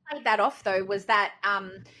that they played that off, though, was that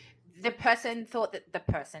the person thought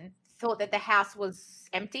that the house was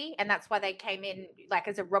empty, and that's why they came in like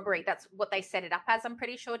as a robbery. That's what they set it up as. I'm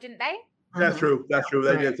pretty sure, didn't they? That's true. That's true.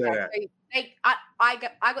 They did say that. I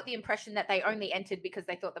got the impression that they only entered because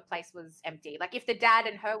they thought the place was empty. Like if the dad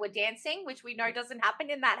and her were dancing, which we know doesn't happen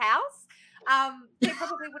in that house, they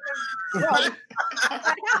probably would have robbed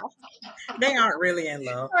that house. They aren't really in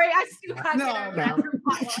love. Sorry, I still can't get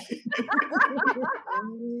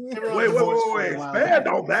Wait. Expand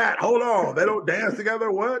on that. Hold on. They don't dance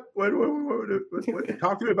together? What?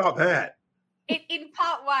 Talk to me about that. In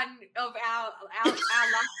part one of our last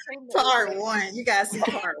stream. Part one. You guys see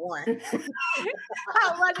part one.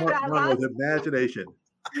 Part one was imagination.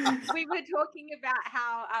 We were talking about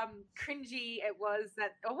how cringy it was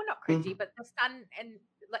that, well, not cringy, but the son and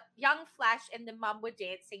like young Flash and the mum were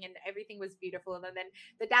dancing and everything was beautiful, and then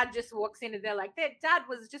the dad just walks in and they're like, their dad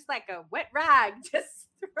was just like a wet rag, just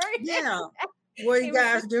throwing. Yeah. What are you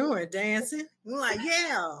guys doing? Dancing? I'm like,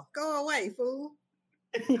 yeah, go away, fool.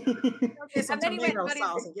 Get some tomato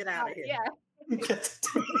sauce and get out of here. Yeah. Get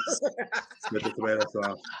the tomato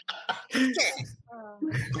sauce.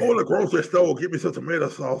 Go to the grocery store, get me some tomato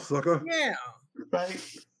sauce, sucker. Yeah. Right.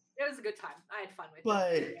 It was a good time. I had fun with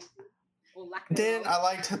it. But then I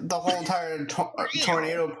liked the whole entire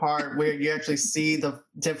tornado part where you actually see the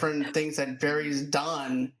different things that Barry's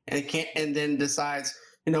done and then decides,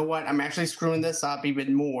 you know what, I'm actually screwing this up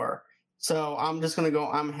even more. So I'm just going to go,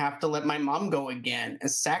 I'm have to let my mom go again,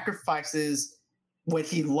 and sacrifices what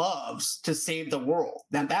he loves to save the world.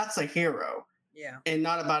 Now that's a hero. Yeah. And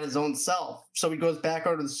not about his own self. So he goes back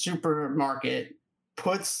over to the supermarket,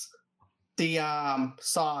 puts the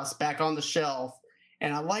sauce back on the shelf.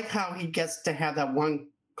 And I like how he gets to have that one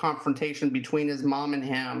confrontation between his mom and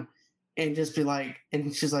him and just be like,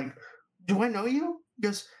 and she's like, do I know you? He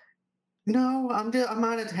goes, no, I'm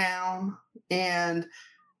out of town. And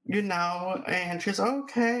you know, and she's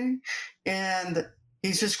okay. And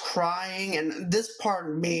he's just crying. And this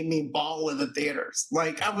part made me bawl in the theaters.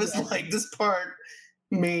 Like, I was like, this part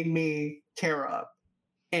made me tear up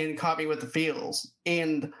and caught me with the feels.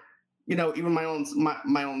 And, you know, even my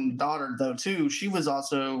own daughter, though, too, she was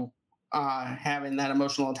also having that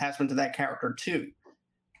emotional attachment to that character, too.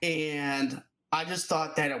 And I just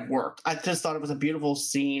thought that it worked. I just thought it was a beautiful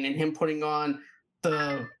scene, and him putting on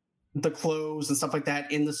the clothes and stuff like that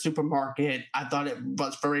in the supermarket. I thought it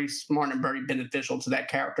was very smart and very beneficial to that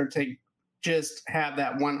character to just have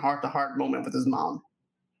that one heart-to-heart moment with his mom.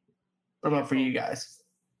 What about for you guys?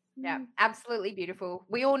 Yeah, absolutely beautiful.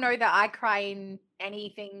 We all know that I cry in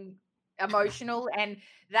anything emotional, and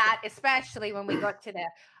that especially when we got to the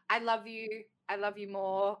I love you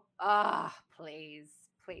more. Ah, please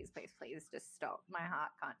just stop. My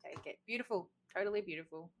heart can't take it. Beautiful, totally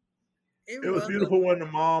beautiful. It was beautiful when the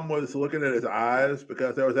mom was looking at his eyes,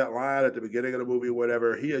 because there was that line at the beginning of the movie,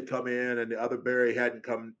 whatever, he had come in and the other Barry hadn't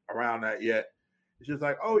come around that yet. It's just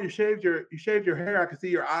like, oh, you shaved your hair. I can see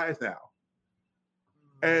your eyes now.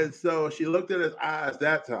 And so she looked at his eyes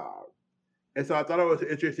that time. And so I thought it was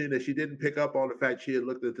interesting that she didn't pick up on the fact she had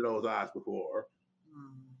looked into those eyes before.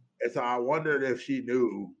 And so I wondered if she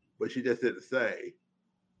knew, but she just didn't say.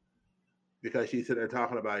 Because she's sitting there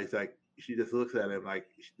talking about it. He's like, she just looks at him like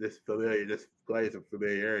this glaze of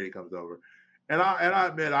familiarity comes over. And I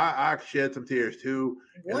admit I shed some tears too.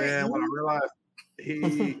 And then when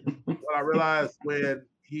I realized when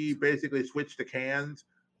he basically switched to cans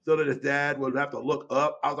so that his dad would have to look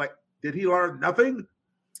up, I was like, did he learn nothing?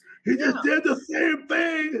 He just did the same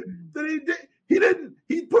thing that he did.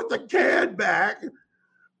 He put the can back,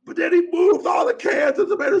 but then he moved all the cans of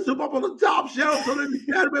tomato soup up on the top shelf so that he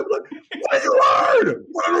had to be able to look. What did you learn?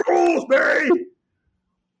 What are the rules, Barry?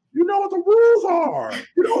 You know what the rules are.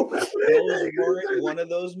 You don't mess with anything. Those one of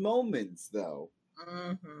those moments, though.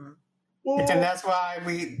 Mm-hmm. Well, and that's why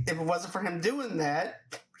if it wasn't for him doing that,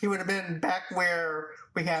 he would have been back where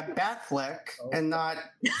we had Batfleck and not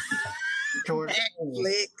George.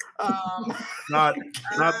 Not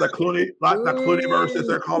the Clooney verse as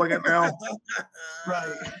they're calling it now.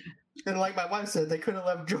 Right. And like my wife said, they could have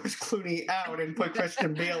left George Clooney out and put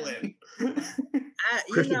Christian Bale in.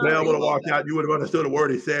 Christian Bale would have walked out. You would have understood a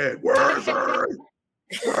word he said. Where's her?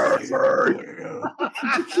 Where's her?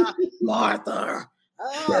 Martha.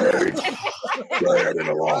 Barry, in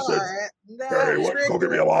a lozenge. Barry, go give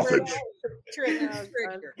me a lozenge. Trigger.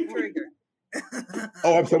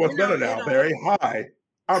 Oh, I'm so much better now, Barry. Hi,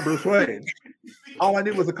 I'm Bruce Wayne. All I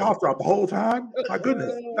need was a cough drop the whole time. My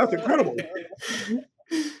goodness, that's incredible.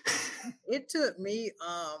 It took me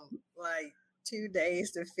like 2 days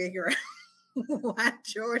to figure out why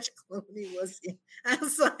George Clooney was in. I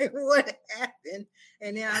was like, what happened?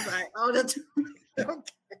 And then I was like, oh, okay.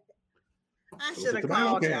 I should have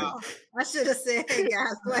called y'all. I should have said, hey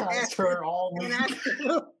guys, what happened? And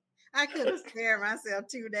I could have spared myself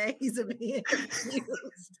 2 days of being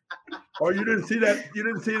confused. Oh, you didn't see that? You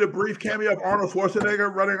didn't see the brief cameo of Arnold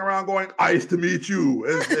Schwarzenegger running around going, "Nice to meet you,"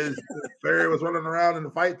 as Barry was running around in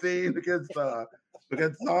the fight scene against Todd. I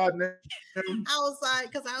was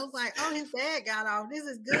like, oh, his dad got off. This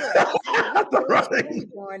is good.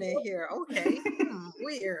 Going in here, okay,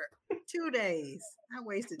 weird. 2 days. I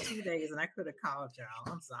wasted 2 days, and I could have called y'all.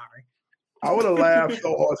 I'm sorry. I would have laughed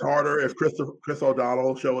so much harder if Chris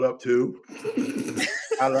O'Donnell showed up too.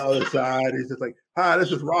 On the other side, he's just like, "Hi,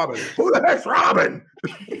 this is Robin." Who the heck's Robin?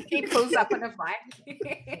 He pulls up on a bike.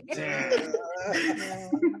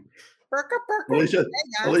 Alicia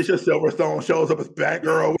Silverstone shows up as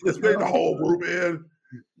Batgirl. We just bring the whole group in.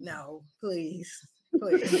 No, please,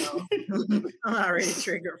 no. I'm already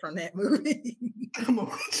triggered from that movie. Come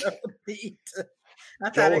on.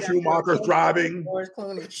 Joel Schumacher's driving. George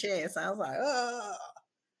Clooney chest. I was like, oh.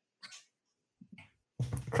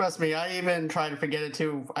 Trust me, I even tried to forget it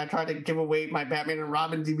too. I tried to give away my Batman and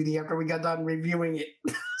Robin DVD after we got done reviewing it.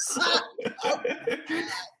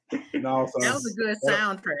 No, so, that was a good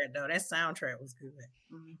soundtrack, though. That soundtrack was good.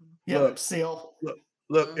 Mm-hmm. Yep, Seal.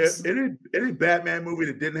 Look, any Batman movie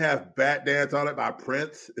that didn't have Bat Dance on it by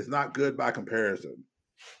Prince is not good by comparison.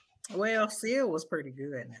 Well, Seal was pretty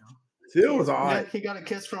good now. Seal was all right. He got a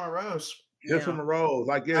kiss from a rose. Kiss from a rose.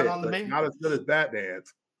 I get it. But not as good as Bat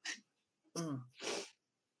Dance.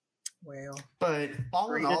 Well, but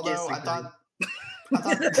all in all, though, I thought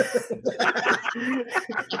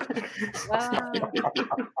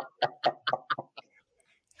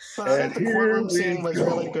the courtroom scene was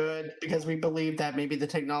really good because we believed that maybe the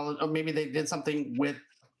technology, or maybe they did something with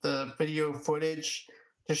the video footage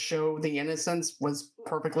to show the innocence was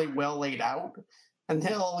perfectly well laid out.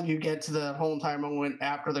 Until you get to the whole entire moment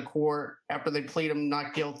after the court, after they plead him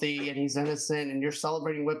not guilty and he's innocent, and you're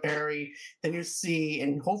celebrating with Barry, then you see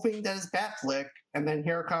and hoping that it's Batflick, and then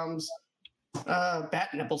here comes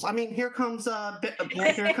Bat Nipples. I mean, here comes George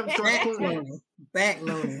Clooney. Bat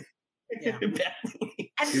Looney. Yeah.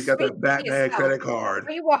 He's got the Batman credit card.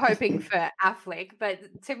 We were hoping for Affleck, but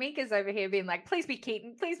Tamika's over here being like, please be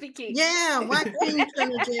Keaton, please be Keaton. Yeah, why Keaton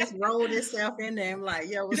couldn't have just rolled himself in there and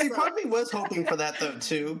like, yo, what's he up? probably was hoping for that though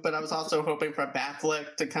too, but I was also hoping for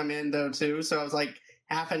Batfleck to come in though too. So I was like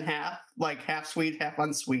half and half, like half sweet, half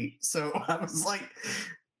unsweet. So I was like,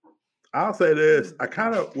 I'll say this. I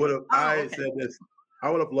kind of would have said this. I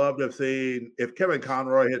would have loved to have seen if Kevin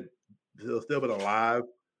Conroy had still been alive.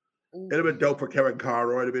 It'd have been dope for Kevin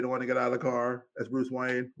Conroy to be the one to get out of the car as Bruce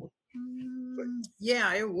Wayne.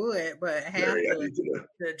 Yeah, it would, but half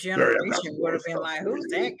the generation would have been like, "Who's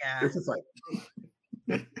that guy?" It's just like,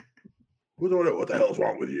 what the hell's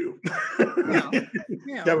wrong with you?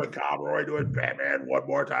 Yeah. Kevin Conroy doing Batman one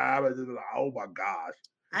more time. It's just like, oh my gosh!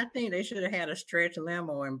 I think they should have had a stretch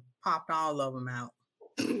limo and popped all of them out.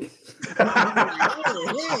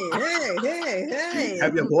 Hey.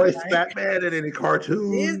 Have you voiced Batman in any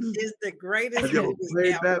cartoons? This is the greatest Have you ever movie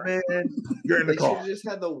played ever. Batman? You're in the They should car. have just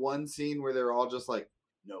had the one scene where they're all just like,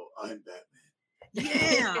 "No, I'm Batman."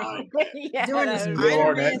 Yeah. Yeah, Doing the that was- Will Spider-Man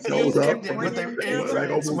Arnett scene shows up and with their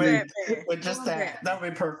Lego infants movie. with just that. That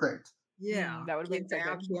would be perfect. Yeah, that would have been so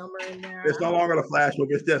Val good. Kilmer in there. It's no longer the Flash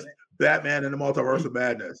movie. It's just Batman in the Multiverse of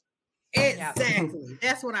Madness. Exactly.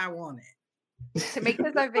 That's what I wanted.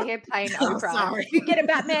 Tamika's over here playing I'm Oprah. sorry. You get a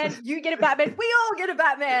Batman. You get a Batman. We all get a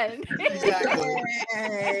Batman. Exactly.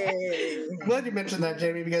 Hey. I'm glad you mentioned that,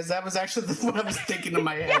 Jamie, because that was actually what I was thinking in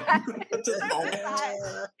my head.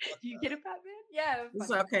 You get a Batman. Yeah. It's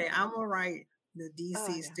funny. okay. I'm gonna write the DC Oh,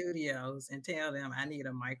 yeah. Studios and tell them I need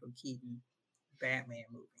a Michael Keaton Batman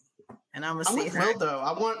movie, and I'm gonna I'm see. with Will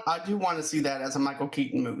though. I do want to see that as a Michael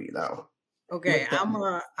Keaton movie though. Okay, with I'm them.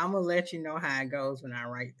 gonna let you know how it goes when I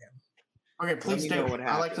write them. Okay, please me do. know what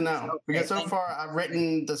I'd like to happens. know because so Okay. far I've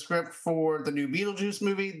written the script for the new Beetlejuice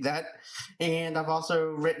movie and I've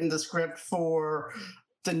also written the script for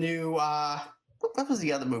the new. What was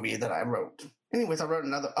the other movie that I wrote? Anyways, I wrote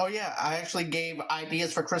another. Oh yeah, I actually gave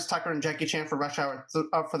ideas for Chris Tucker and Jackie Chan for Rush Hour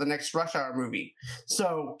for the next Rush Hour movie.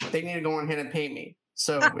 So they need to go on ahead and pay me.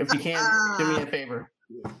 So if you can, do me a favor.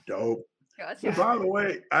 Dope. Gotcha. By the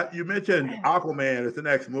way, you mentioned Aquaman is the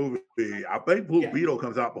next movie. I think Blue Yeah. Beetle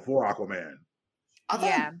comes out before Aquaman. I thought-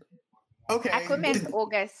 Yeah. Okay. Aquaman's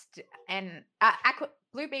August and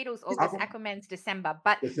Blue Beetle's August. Aquaman's December.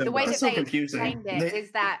 But the December. way That's that so they confusing. explained it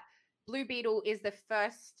is that Blue Beetle is the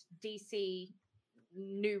first DC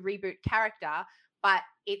new reboot character, but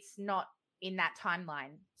it's not in that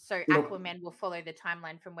timeline. So Nope. Aquaman will follow the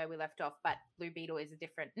timeline from where we left off, but Blue Beetle is a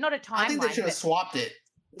different, not a timeline. I think they should have but swapped it.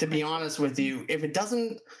 To be honest with you, if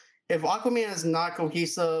Aquaman is not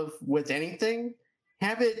cohesive with anything,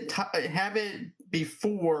 have it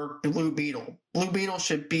before Blue Beetle. Blue Beetle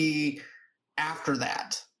should be after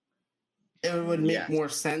that. It would make Yes. more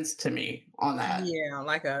sense to me on that.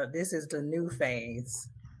 Yeah, this is the new phase,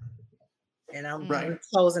 and I'm Right.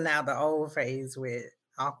 closing out the old phase with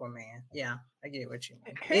Aquaman. Yeah, I get what you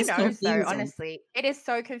mean. Who It's knows though, confusing. honestly. It is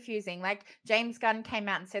so confusing. Like James Gunn came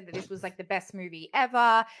out and said that this was like the best movie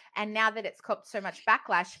ever. And now that it's copped so much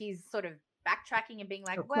backlash, he's sort of backtracking and being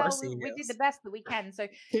like, Of well, course he we did is. the best that we can. So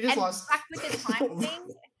He just and lost. back with the time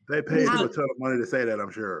thing, They paid him a Um, ton of money to say that,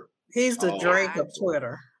 I'm sure. He's the Oh. Drake Yeah. of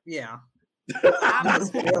Twitter. Yeah, um,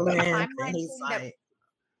 he's with the feeling timeline and he's thing that- like,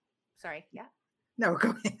 sorry, yeah. no, go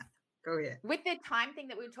ahead, go ahead. With the time thing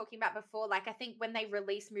that we were talking about before, like I think when they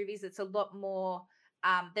release movies, it's a lot more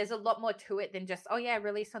there's a lot more to it than just, oh yeah,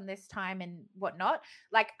 release on this time and whatnot.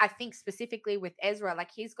 Like I think specifically with Ezra, like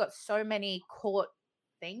he's got so many court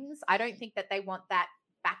things. I don't think that they want that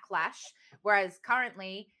backlash. Whereas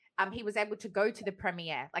currently, he was able to go to the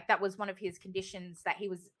premiere. Like that was one of his conditions, that he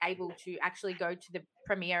was able to actually go to the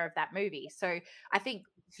premiere of that movie. So I think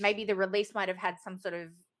maybe the release might have had some sort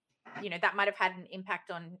of, that might have had an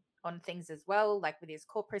impact on things as well, like with his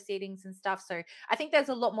court proceedings and stuff. So I think there's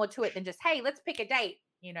a lot more to it than just, hey, let's pick a date,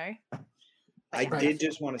 I yeah. did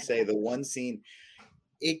just want to say the one scene,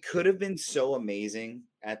 it could have been so amazing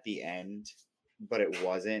at the end, but it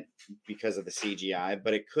wasn't because of the CGI.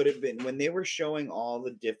 But it could have been when they were showing all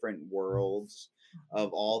the different worlds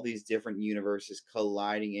of all these different universes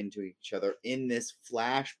colliding into each other in this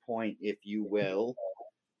flashpoint, if you will.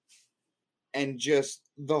 And just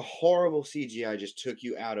the horrible CGI just took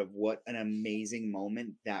you out of what an amazing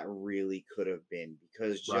moment that really could have been.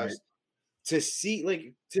 Because just Right. to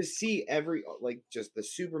see every, like, just the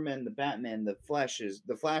Superman, the Batman, the Flashes,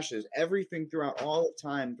 everything throughout all the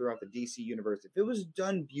time throughout the DC universe, if it was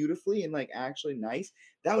done beautifully and like actually nice,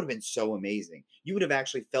 that would have been so amazing. You would have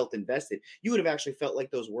actually felt invested. You would have actually felt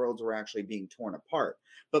like those worlds were actually being torn apart.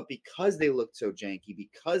 But because they looked so janky,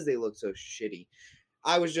 because they looked so shitty,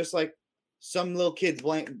 I was just like, some little kids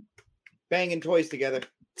banging toys together.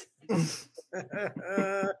 Did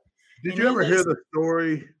you ever hear the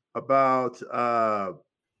story about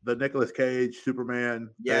the Nicolas Cage Superman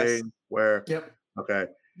Yes. thing? Where Yep. okay,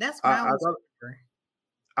 That's I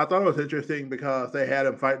why thought it was interesting because they had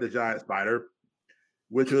him fight the giant spider,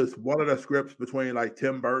 which was one of the scripts between like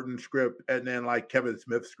Tim Burton's script and then like Kevin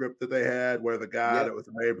Smith's script that they had, where the guy that was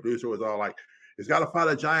the main producer was all like, he's got to fight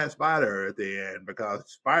a giant spider at the end because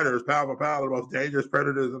spiders, pound for pound, are the most dangerous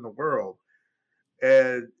predators in the world.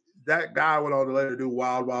 And that guy went on to later do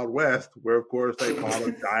Wild Wild West, where of course they fought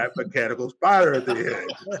a giant mechanical spider at the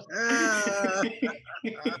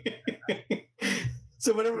end.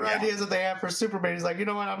 So whatever ideas that they have for Superman, he's like, you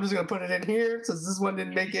know what? I'm just gonna put it in here since this one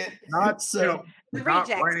didn't make it. Not So not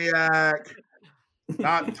Reject. Brainiac.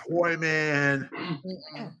 not Toyman,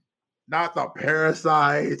 Mm-mm. not the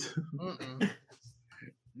Parasite, Mm-mm.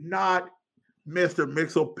 not Mr.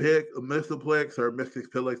 Mixelpix or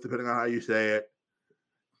Mixelpix, depending on how you say it.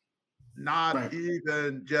 Not Right.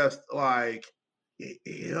 even just like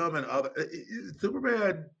him and other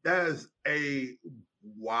Superman has a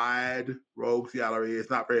wide rogues gallery. It's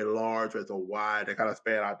not very large, but it's a wide. They kind of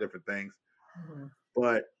span out different things. Mhm.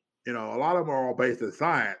 But a lot of them are all based in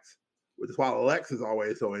science, which is why Lex is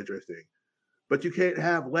always so interesting. But you can't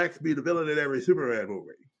have Lex be the villain in every Superman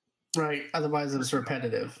movie, Right. Otherwise, it's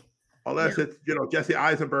repetitive. unless it's Jesse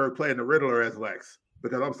Eisenberg playing the Riddler as Lex.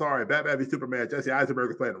 Because I'm sorry, Batman v Superman, Jesse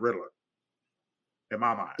Eisenberg is playing the Riddler. In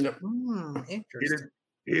my mind, Yep. Interesting.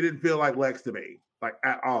 He didn't feel like Lex to me, like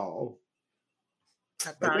at all. I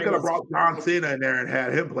Like thought they it could have was- brought John Cena in there and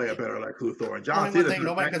had him play a better Lex Luthor. And John Only one Cena, thing,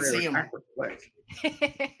 nobody could see him. Lex.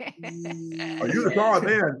 Mm, Are you the Saw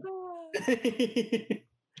man?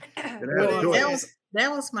 Well, that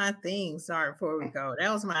was my thing. Sorry, before we go,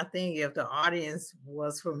 that was my thing. If the audience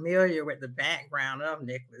was familiar with the background of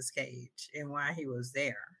Nicolas Cage and why he was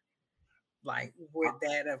there, like would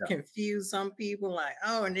that have confused some people? Like,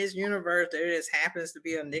 oh, in this universe, there just happens to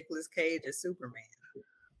be a Nicolas Cage as Superman.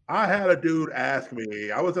 I had a dude ask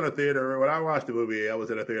me. I was in a theater when I watched the movie. I was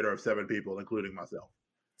in a theater of 7 people, including myself.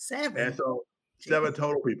 7. And so 7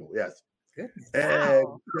 total people. Yes. Goodness. And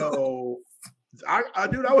so I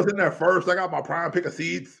was in there first. I got my prime pick of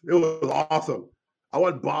seats. It was awesome. I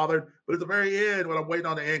wasn't bothered. But at the very end, when I'm waiting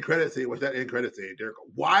on the end credit scene, what's that end credit scene, Derek?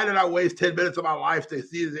 Why did I waste 10 minutes of my life to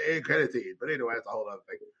see the end credit scene? But anyway, that's a whole other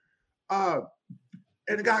thing.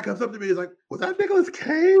 And the guy comes up to me, he's like, was that Nicolas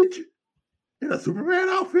Cage in a Superman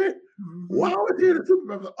outfit? Why was he in a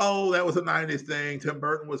Superman? Oh, that was a 90s thing. Tim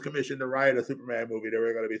Burton was commissioned to write a Superman movie. There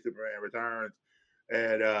were going to be Superman Returns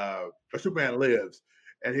and or Superman Lives.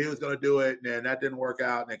 And he was going to do it, and then that didn't work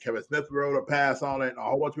out. And then Kevin Smith wrote a pass on it, and a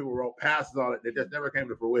whole bunch of people wrote passes on it. It just never came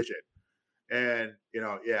to fruition. And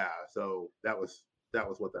so that was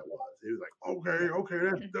what that was. He was like, okay,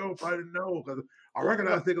 that's dope. I didn't know because I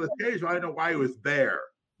recognized Nicolas Cage, but I didn't know why he was there.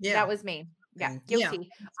 Yeah, that was me. Yeah, guilty.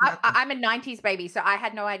 I'm a 90s baby, so I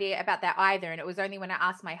had no idea about that either. And it was only when I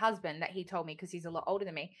asked my husband that he told me, because he's a lot older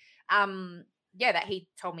than me. That he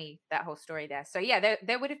told me that whole story there. So yeah,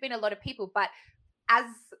 there would have been a lot of people, but as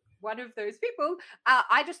one of those people,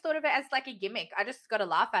 I just thought of it as like a gimmick. I just got a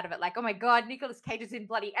laugh out of it. Like, oh my God, Nicolas Cage is in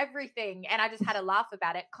bloody everything. And I just had a laugh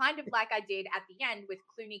about it, kind of like I did at the end with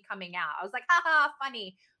Clooney coming out. I was like, haha,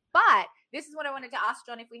 funny. But this is what I wanted to ask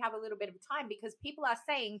John if we have a little bit of time, because people are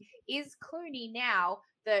saying, is Clooney now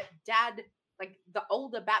the dad, like the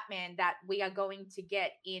older Batman that we are going to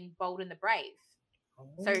get in Bold and the Brave?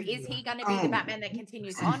 So is he going to be the Batman that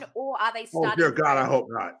continues on, or are they starting? Oh, dear God, I hope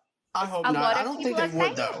not. I hope A not. lot I of don't think people they are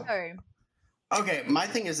would, saying though. Okay, my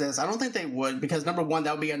thing is this. I don't think they would, because number one,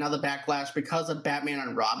 that would be another backlash because of Batman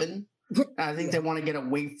and Robin. I think they want to get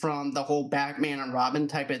away from the whole Batman and Robin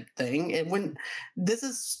type of thing. And this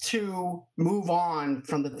is to move on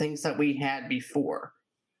from the things that we had before.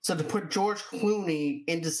 So to put George Clooney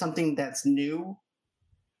into something that's new,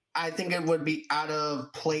 I think it would be out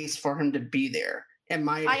of place for him to be there, in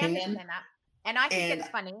my opinion. I understand that. And I think it's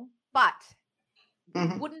funny, but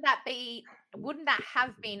Mhm. wouldn't that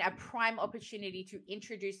have been a prime opportunity to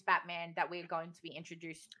introduce Batman that we're going to be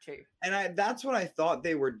introduced to? And that's what I thought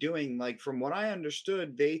they were doing. Like, from what I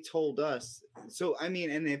understood, they told us. So, I mean,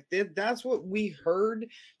 and if that's what we heard,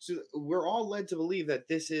 so we're all led to believe that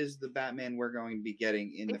this is the Batman we're going to be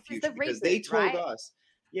getting in the future, because they told us.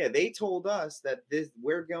 Yeah, they told us that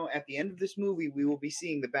we're going at the end of this movie, we will be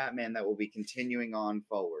seeing the Batman that will be continuing on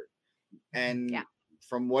forward. And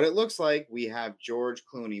from what it looks like, we have George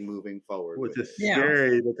Clooney moving forward. Which is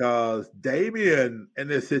scary because Damian in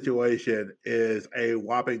this situation is a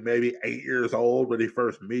whopping maybe 8 years old when he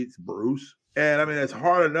first meets Bruce. And I mean, it's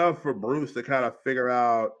hard enough for Bruce to kind of figure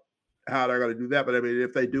out how they're going to do that. But I mean,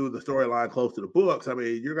 if they do the storyline close to the books, I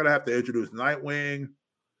mean, you're going to have to introduce Nightwing.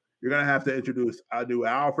 You're going to have to introduce a new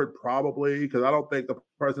Alfred, probably, because I don't think the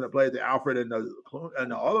person that played the Alfred in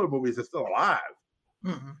the other movies is still alive.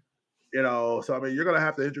 Mm-hmm. So I mean, you're going to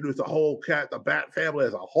have to introduce the Bat family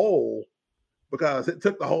as a whole, because it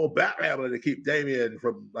took the whole Bat family to keep Damian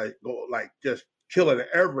from just killing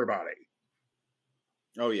everybody.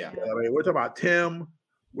 Oh yeah. I mean, we're talking about Tim.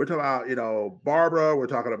 We're talking about Barbara. We're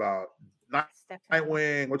talking about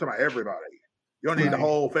Nightwing. We're talking about everybody. You don't need the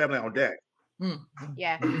whole family on deck.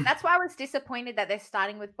 Yeah, that's why I was disappointed that they're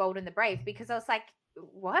starting with Bold and the Brave, because I was like,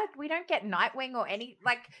 what? We don't get Nightwing or any,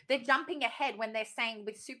 like, they're jumping ahead when they're saying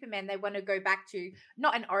with Superman they want to go back to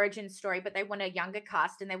not an origin story, but they want a younger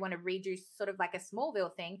cast and they want to redo sort of like a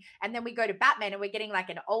Smallville thing. And then we go to Batman and we're getting like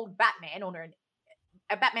an old Batman or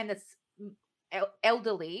a Batman that's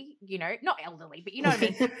elderly, you know, not elderly, but you know what I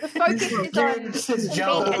mean. The focus is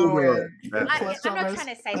on I'm not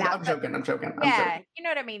trying to say that. I'm joking. Yeah, you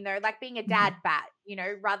know what I mean though, like being a dad bat, you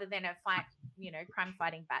know, rather than a crime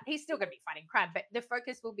fighting bat. He's still gonna be fighting crime, but the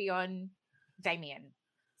focus will be on Damian.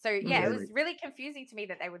 So yeah, it was really confusing to me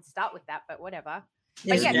that they would start with that, but whatever.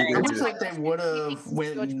 But yeah, I wish like they would have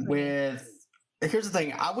went with. Here's the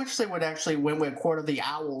thing: I wish they would actually went with Court of the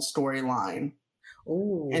Owl storyline.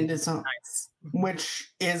 Ooh, and it's nice.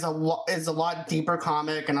 Which is a lot deeper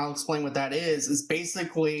comic, and I'll explain what that is. It's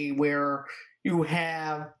basically where you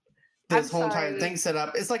have this whole entire thing set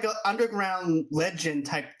up. It's like an underground legend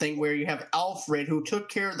type thing where you have Alfred, who took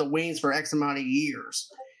care of the Waynes for X amount of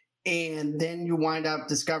years, and then you wind up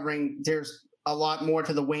discovering there's a lot more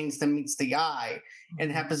to the Waynes than meets the eye,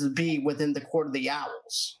 and it happens to be within the Court of the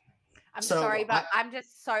Owls. I'm sorry, but I'm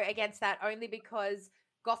just so against that, only because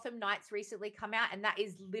Gotham Knights recently come out, and that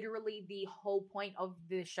is literally the whole point of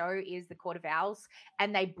the show is the Court of Owls,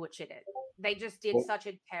 and they butchered it. They just did such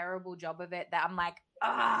a terrible job of it that I'm like,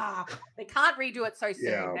 they can't redo it so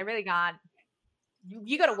soon. Yeah. They really can't.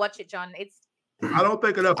 You got to watch it, John. I don't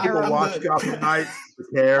think enough people watch Gotham Knights to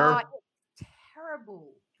care. It's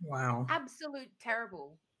terrible. Wow. Absolute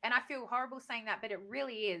terrible. And I feel horrible saying that, but it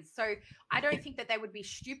really is. So I don't think that they would be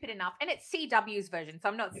stupid enough. And it's CW's version, so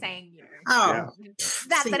I'm not saying, you know,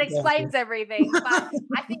 that explains everything. But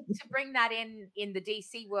I think to bring that in the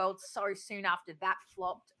DC world so soon after that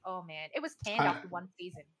flopped, oh man, it was canned after one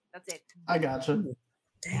season. That's it. I gotcha.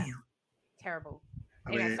 Damn. Terrible. I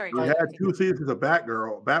mean, we had 2 seasons of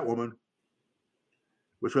Batwoman,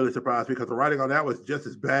 which really surprised me because the writing on that was just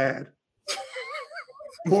as bad.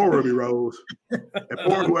 Poor Ruby Rose, and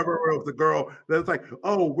poor whoever was the girl. That's like,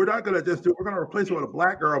 oh, we're not gonna we're gonna replace her with a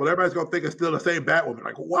black girl, but everybody's gonna think it's still the same Batwoman.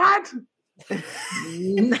 Like, what?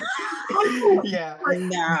 Yeah,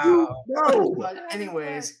 no. But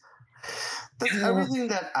anyways, that's everything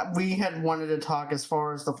that we had wanted to talk as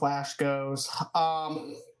far as the Flash goes.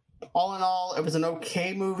 All in all, it was an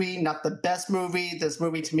okay movie, not the best movie. This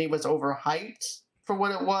movie to me was overhyped for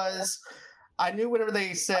what it was. I knew whenever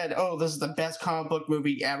they said, oh, this is the best comic book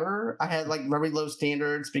movie ever, I had like very low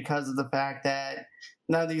standards because of the fact that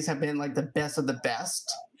none of these have been like the best of the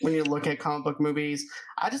best when you look at comic book movies.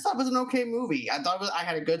 I just thought it was an okay movie. I thought I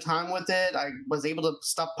had a good time with it. I was able to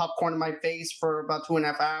stuff popcorn in my face for about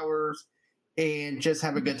 2.5 hours and just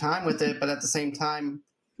have a good time with it. But at the same time,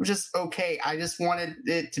 it was just okay. I just wanted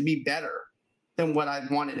it to be better than what I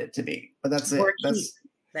wanted it to be. But that's it.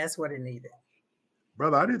 That's what it needed.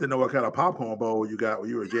 Brother, I need to know what kind of popcorn bowl you got when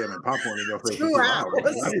you were jamming popcorn in your face. 2 hours.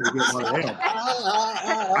 I need to get one of them.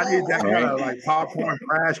 I need that kind of like popcorn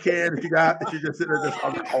trash can that you just sit there just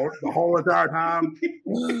the whole entire time.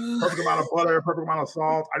 Perfect amount of butter, perfect amount of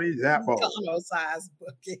salt. I need that bowl. Size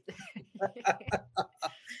bucket.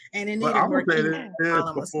 And it I'm gonna say this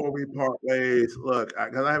before we part ways. Look,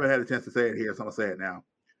 because I haven't had a chance to say it here, so I'm gonna say it now.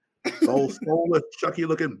 Those soulless,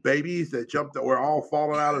 Chucky-looking babies that were all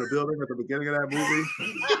falling out of the building at the beginning of that movie.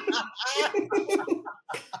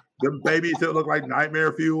 Them babies that look like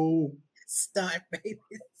nightmare fuel. Stunt babies.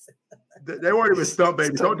 They weren't even stunt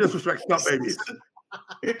babies. Don't disrespect stunt babies.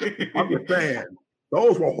 I'm just saying.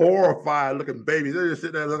 Those were horrified looking babies. They're just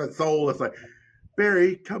sitting there looking soulless like,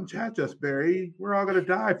 Barry, come catch us, Barry. We're all going to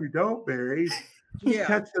die if you don't, Barry.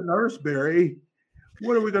 Catch the nurse, Barry.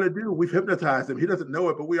 What are we going to do? We've hypnotized him. He doesn't know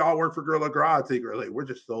it, but we all work for Gorilla Grodd secretly. We're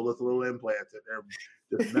just soulless little implants and they're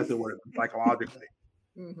just messing with him psychologically.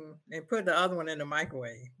 Mm-hmm. And put the other one in the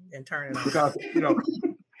microwave and turn it on. Because, you know,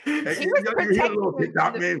 he was protecting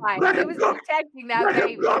that baby.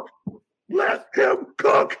 Let him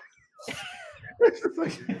cook. It's just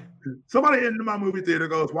like, somebody in my movie theater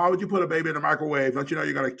goes, why would you put a baby in the microwave? Don't you know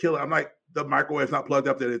you're going to kill it? I'm like, the microwave's not plugged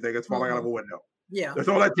up to anything. It's falling out of a window. Yeah. There's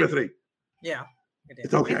no electricity. Yeah.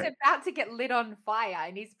 It's okay. It's about to get lit on fire,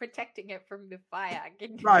 and he's protecting it from the fire.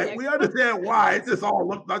 Right. We understand why. It just all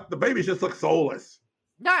look like the babies just look soulless.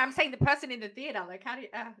 No, I'm saying the person in the theater. Like, how do you?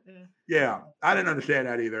 Yeah, I didn't understand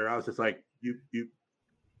that either. I was just like, you.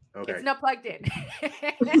 Okay. It's not plugged in.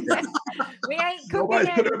 We ain't cooking. Nobody's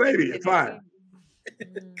cooking a baby. It's fine.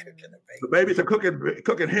 The babies are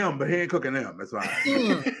cooking him, but he ain't cooking them. That's fine.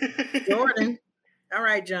 Jordan. All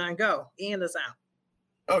right, John, go. End us out.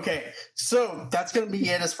 Okay, so that's going to be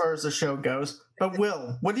it as far as the show goes. But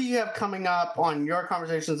Will, what do you have coming up on your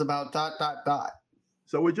conversations about ...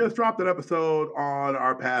 So we just dropped an episode on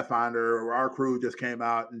our Pathfinder. Our crew just came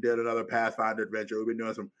out and did another Pathfinder adventure. We've been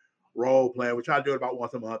doing some role playing. We try to do it about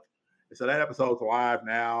once a month. And so that episode's live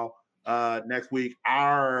now. Next week,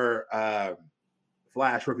 our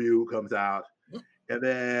Flash review comes out. And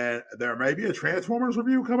then there may be a Transformers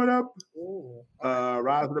review coming up.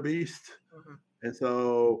 Rise of the Beast.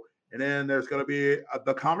 And then there's going to be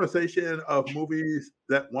the conversation of movies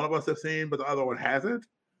that one of us have seen, but the other one hasn't.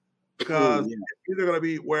 Because it's either going to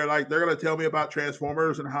be where like they're going to tell me about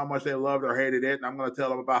Transformers and how much they loved or hated it, and I'm going to tell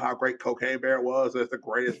them about how great Cocaine Bear was. It's the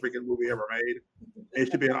greatest freaking movie ever made. It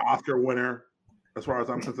should be an Oscar winner, as far as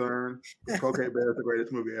I'm concerned. Cocaine Bear is the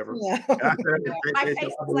greatest movie ever. My face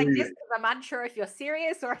is like this because I'm unsure if you're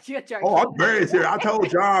serious or if you're joking. Oh, I'm very serious. I told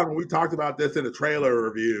John when we talked about this in the trailer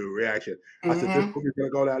review reaction. I said this movie's going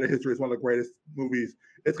to go down in history as one of the greatest movies.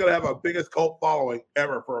 It's going to have a biggest cult following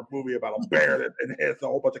ever for a movie about a bear that inhales a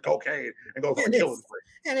whole bunch of cocaine and goes on a killing spree.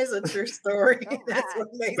 And it's a true story. That's what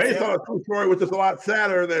they Based on a true story, which is a lot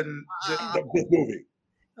sadder than this movie.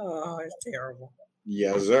 Oh, it's terrible.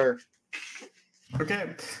 Yes, sir.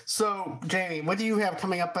 Okay, so Jamie, what do you have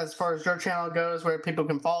coming up as far as your channel goes, where people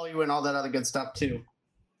can follow you and all that other good stuff too?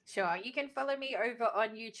 Sure. You can follow me over on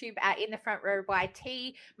YouTube at In the Front Row by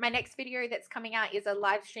T. My next video that's coming out is a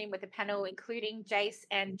live stream with a panel including Jace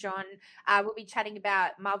and John. We'll be chatting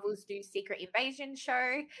about Marvel's new Secret Invasion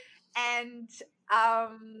show. And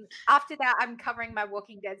after that, I'm covering my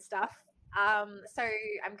Walking Dead stuff. So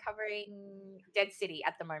I'm covering Dead City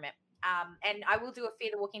at the moment. And I will do a Fear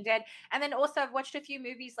the Walking Dead. And then also I've watched a few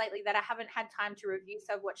movies lately that I haven't had time to review.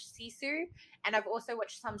 So I've watched Sisu, and I've also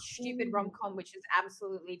watched some stupid rom-com, which is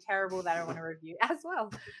absolutely terrible that I want to review as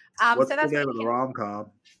well. What's so that's the name of the rom-com?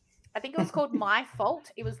 I think it was called My Fault.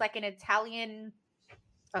 It was like an Italian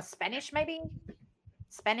or Spanish, maybe?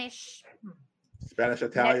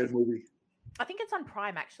 Spanish-Italian movie. I think it's on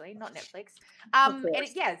Prime, actually, not Netflix.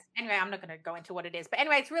 Yes. Anyway, I'm not going to go into what it is. But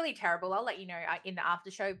anyway, it's really terrible. I'll let you know in the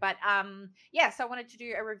after show. But so I wanted to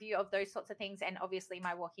do a review of those sorts of things, and obviously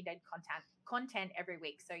my Walking Dead content every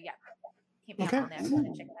week. So yeah, hit me up on there if you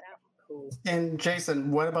want to check that out. Cool. And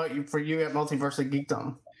Jason, what about you? For you at Multiverse of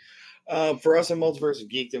Geekdom? For us in Multiverse of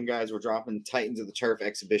Geekdom, guys, we're dropping Titans of the Turf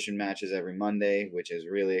exhibition matches every Monday, which is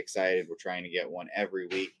really excited. We're trying to get one every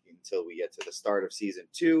week until we get to the start of season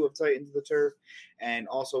 2 of Titans of the Turf. And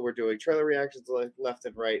also we're doing trailer reactions left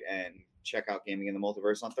and right, and check out Gaming in the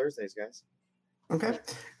Multiverse on Thursdays, guys. Okay.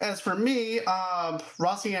 As for me,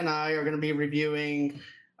 Rossi and I are going to be reviewing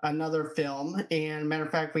another film. And matter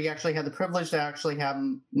of fact, we actually had the privilege to actually have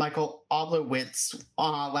Michael Oblowitz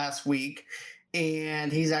last week.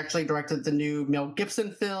 And he's actually directed the new Mel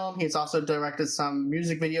Gibson film. He's also directed some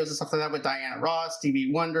music videos and stuff like that with Diana Ross,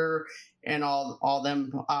 Stevie Wonder, and all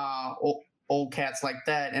them old cats like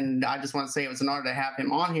that. And I just want to say it was an honor to have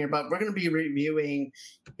him on here. But we're going to be reviewing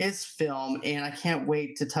his film, and I can't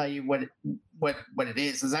wait to tell you what it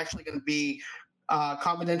is. It's actually going to be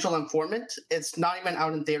Confidential Informant. It's not even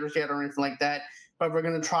out in theaters yet or anything like that. But we're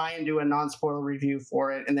going to try and do a non-spoiler review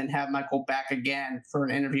for it, and then have Michael back again for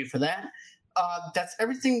an interview for that. That's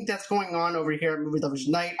everything that's going on over here at Movie Lovers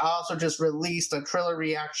Night. I also just released a trailer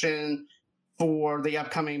reaction for the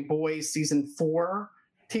upcoming Boys Season 4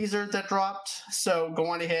 teaser that dropped. So go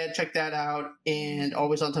on ahead, check that out. And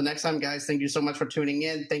always until next time, guys, thank you so much for tuning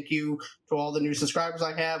in. Thank you to all the new subscribers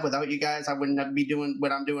I have. Without you guys, I wouldn't be doing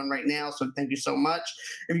what I'm doing right now. So thank you so much.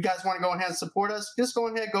 If you guys want to go ahead and support us, just go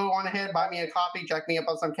on ahead, buy me a coffee, jack me up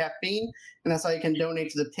on some caffeine. And that's how you can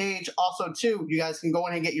donate to the page. Also, too, you guys can go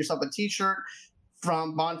ahead and get yourself a t-shirt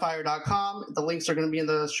from bonfire.com. The links are going to be in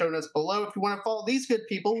the show notes below. If you want to follow these good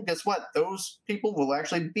people, guess what? Those people will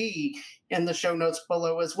actually be in the show notes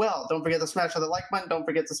below as well. Don't forget to smash that like button. Don't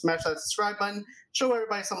forget to smash that subscribe button. Show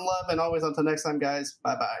everybody some love. And always until next time, guys.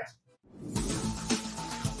 Bye-bye.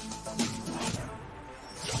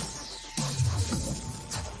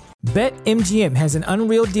 BetMGM has an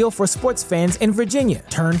unreal deal for sports fans in Virginia.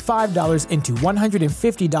 Turn $5 into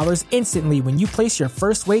 $150 instantly when you place your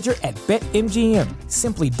first wager at BetMGM.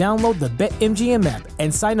 Simply download the BetMGM app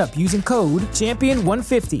and sign up using code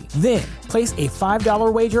Champion150. Then, place a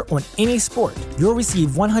 $5 wager on any sport. You'll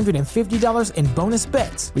receive $150 in bonus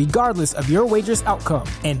bets, regardless of your wager's outcome.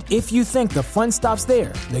 And if you think the fun stops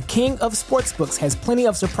there, the king of sportsbooks has plenty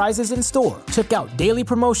of surprises in store. Check out daily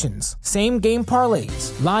promotions, same-game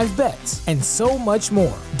parlays, live bets, and so much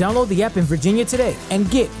more. Download the app in Virginia today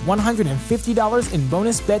and get $150 in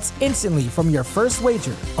bonus bets instantly from your first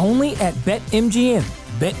wager. Only at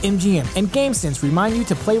BetMGM. BetMGM and GameSense remind you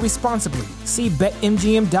to play responsibly. See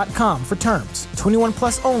BetMGM.com for terms. 21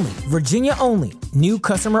 plus only. Virginia only. New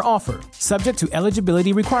customer offer. Subject to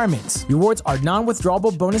eligibility requirements. Rewards are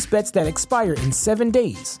non-withdrawable bonus bets that expire in 7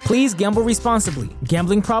 days. Please gamble responsibly.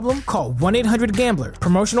 Gambling problem? Call 1-800-GAMBLER.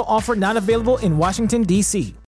 Promotional offer not available in Washington, D.C.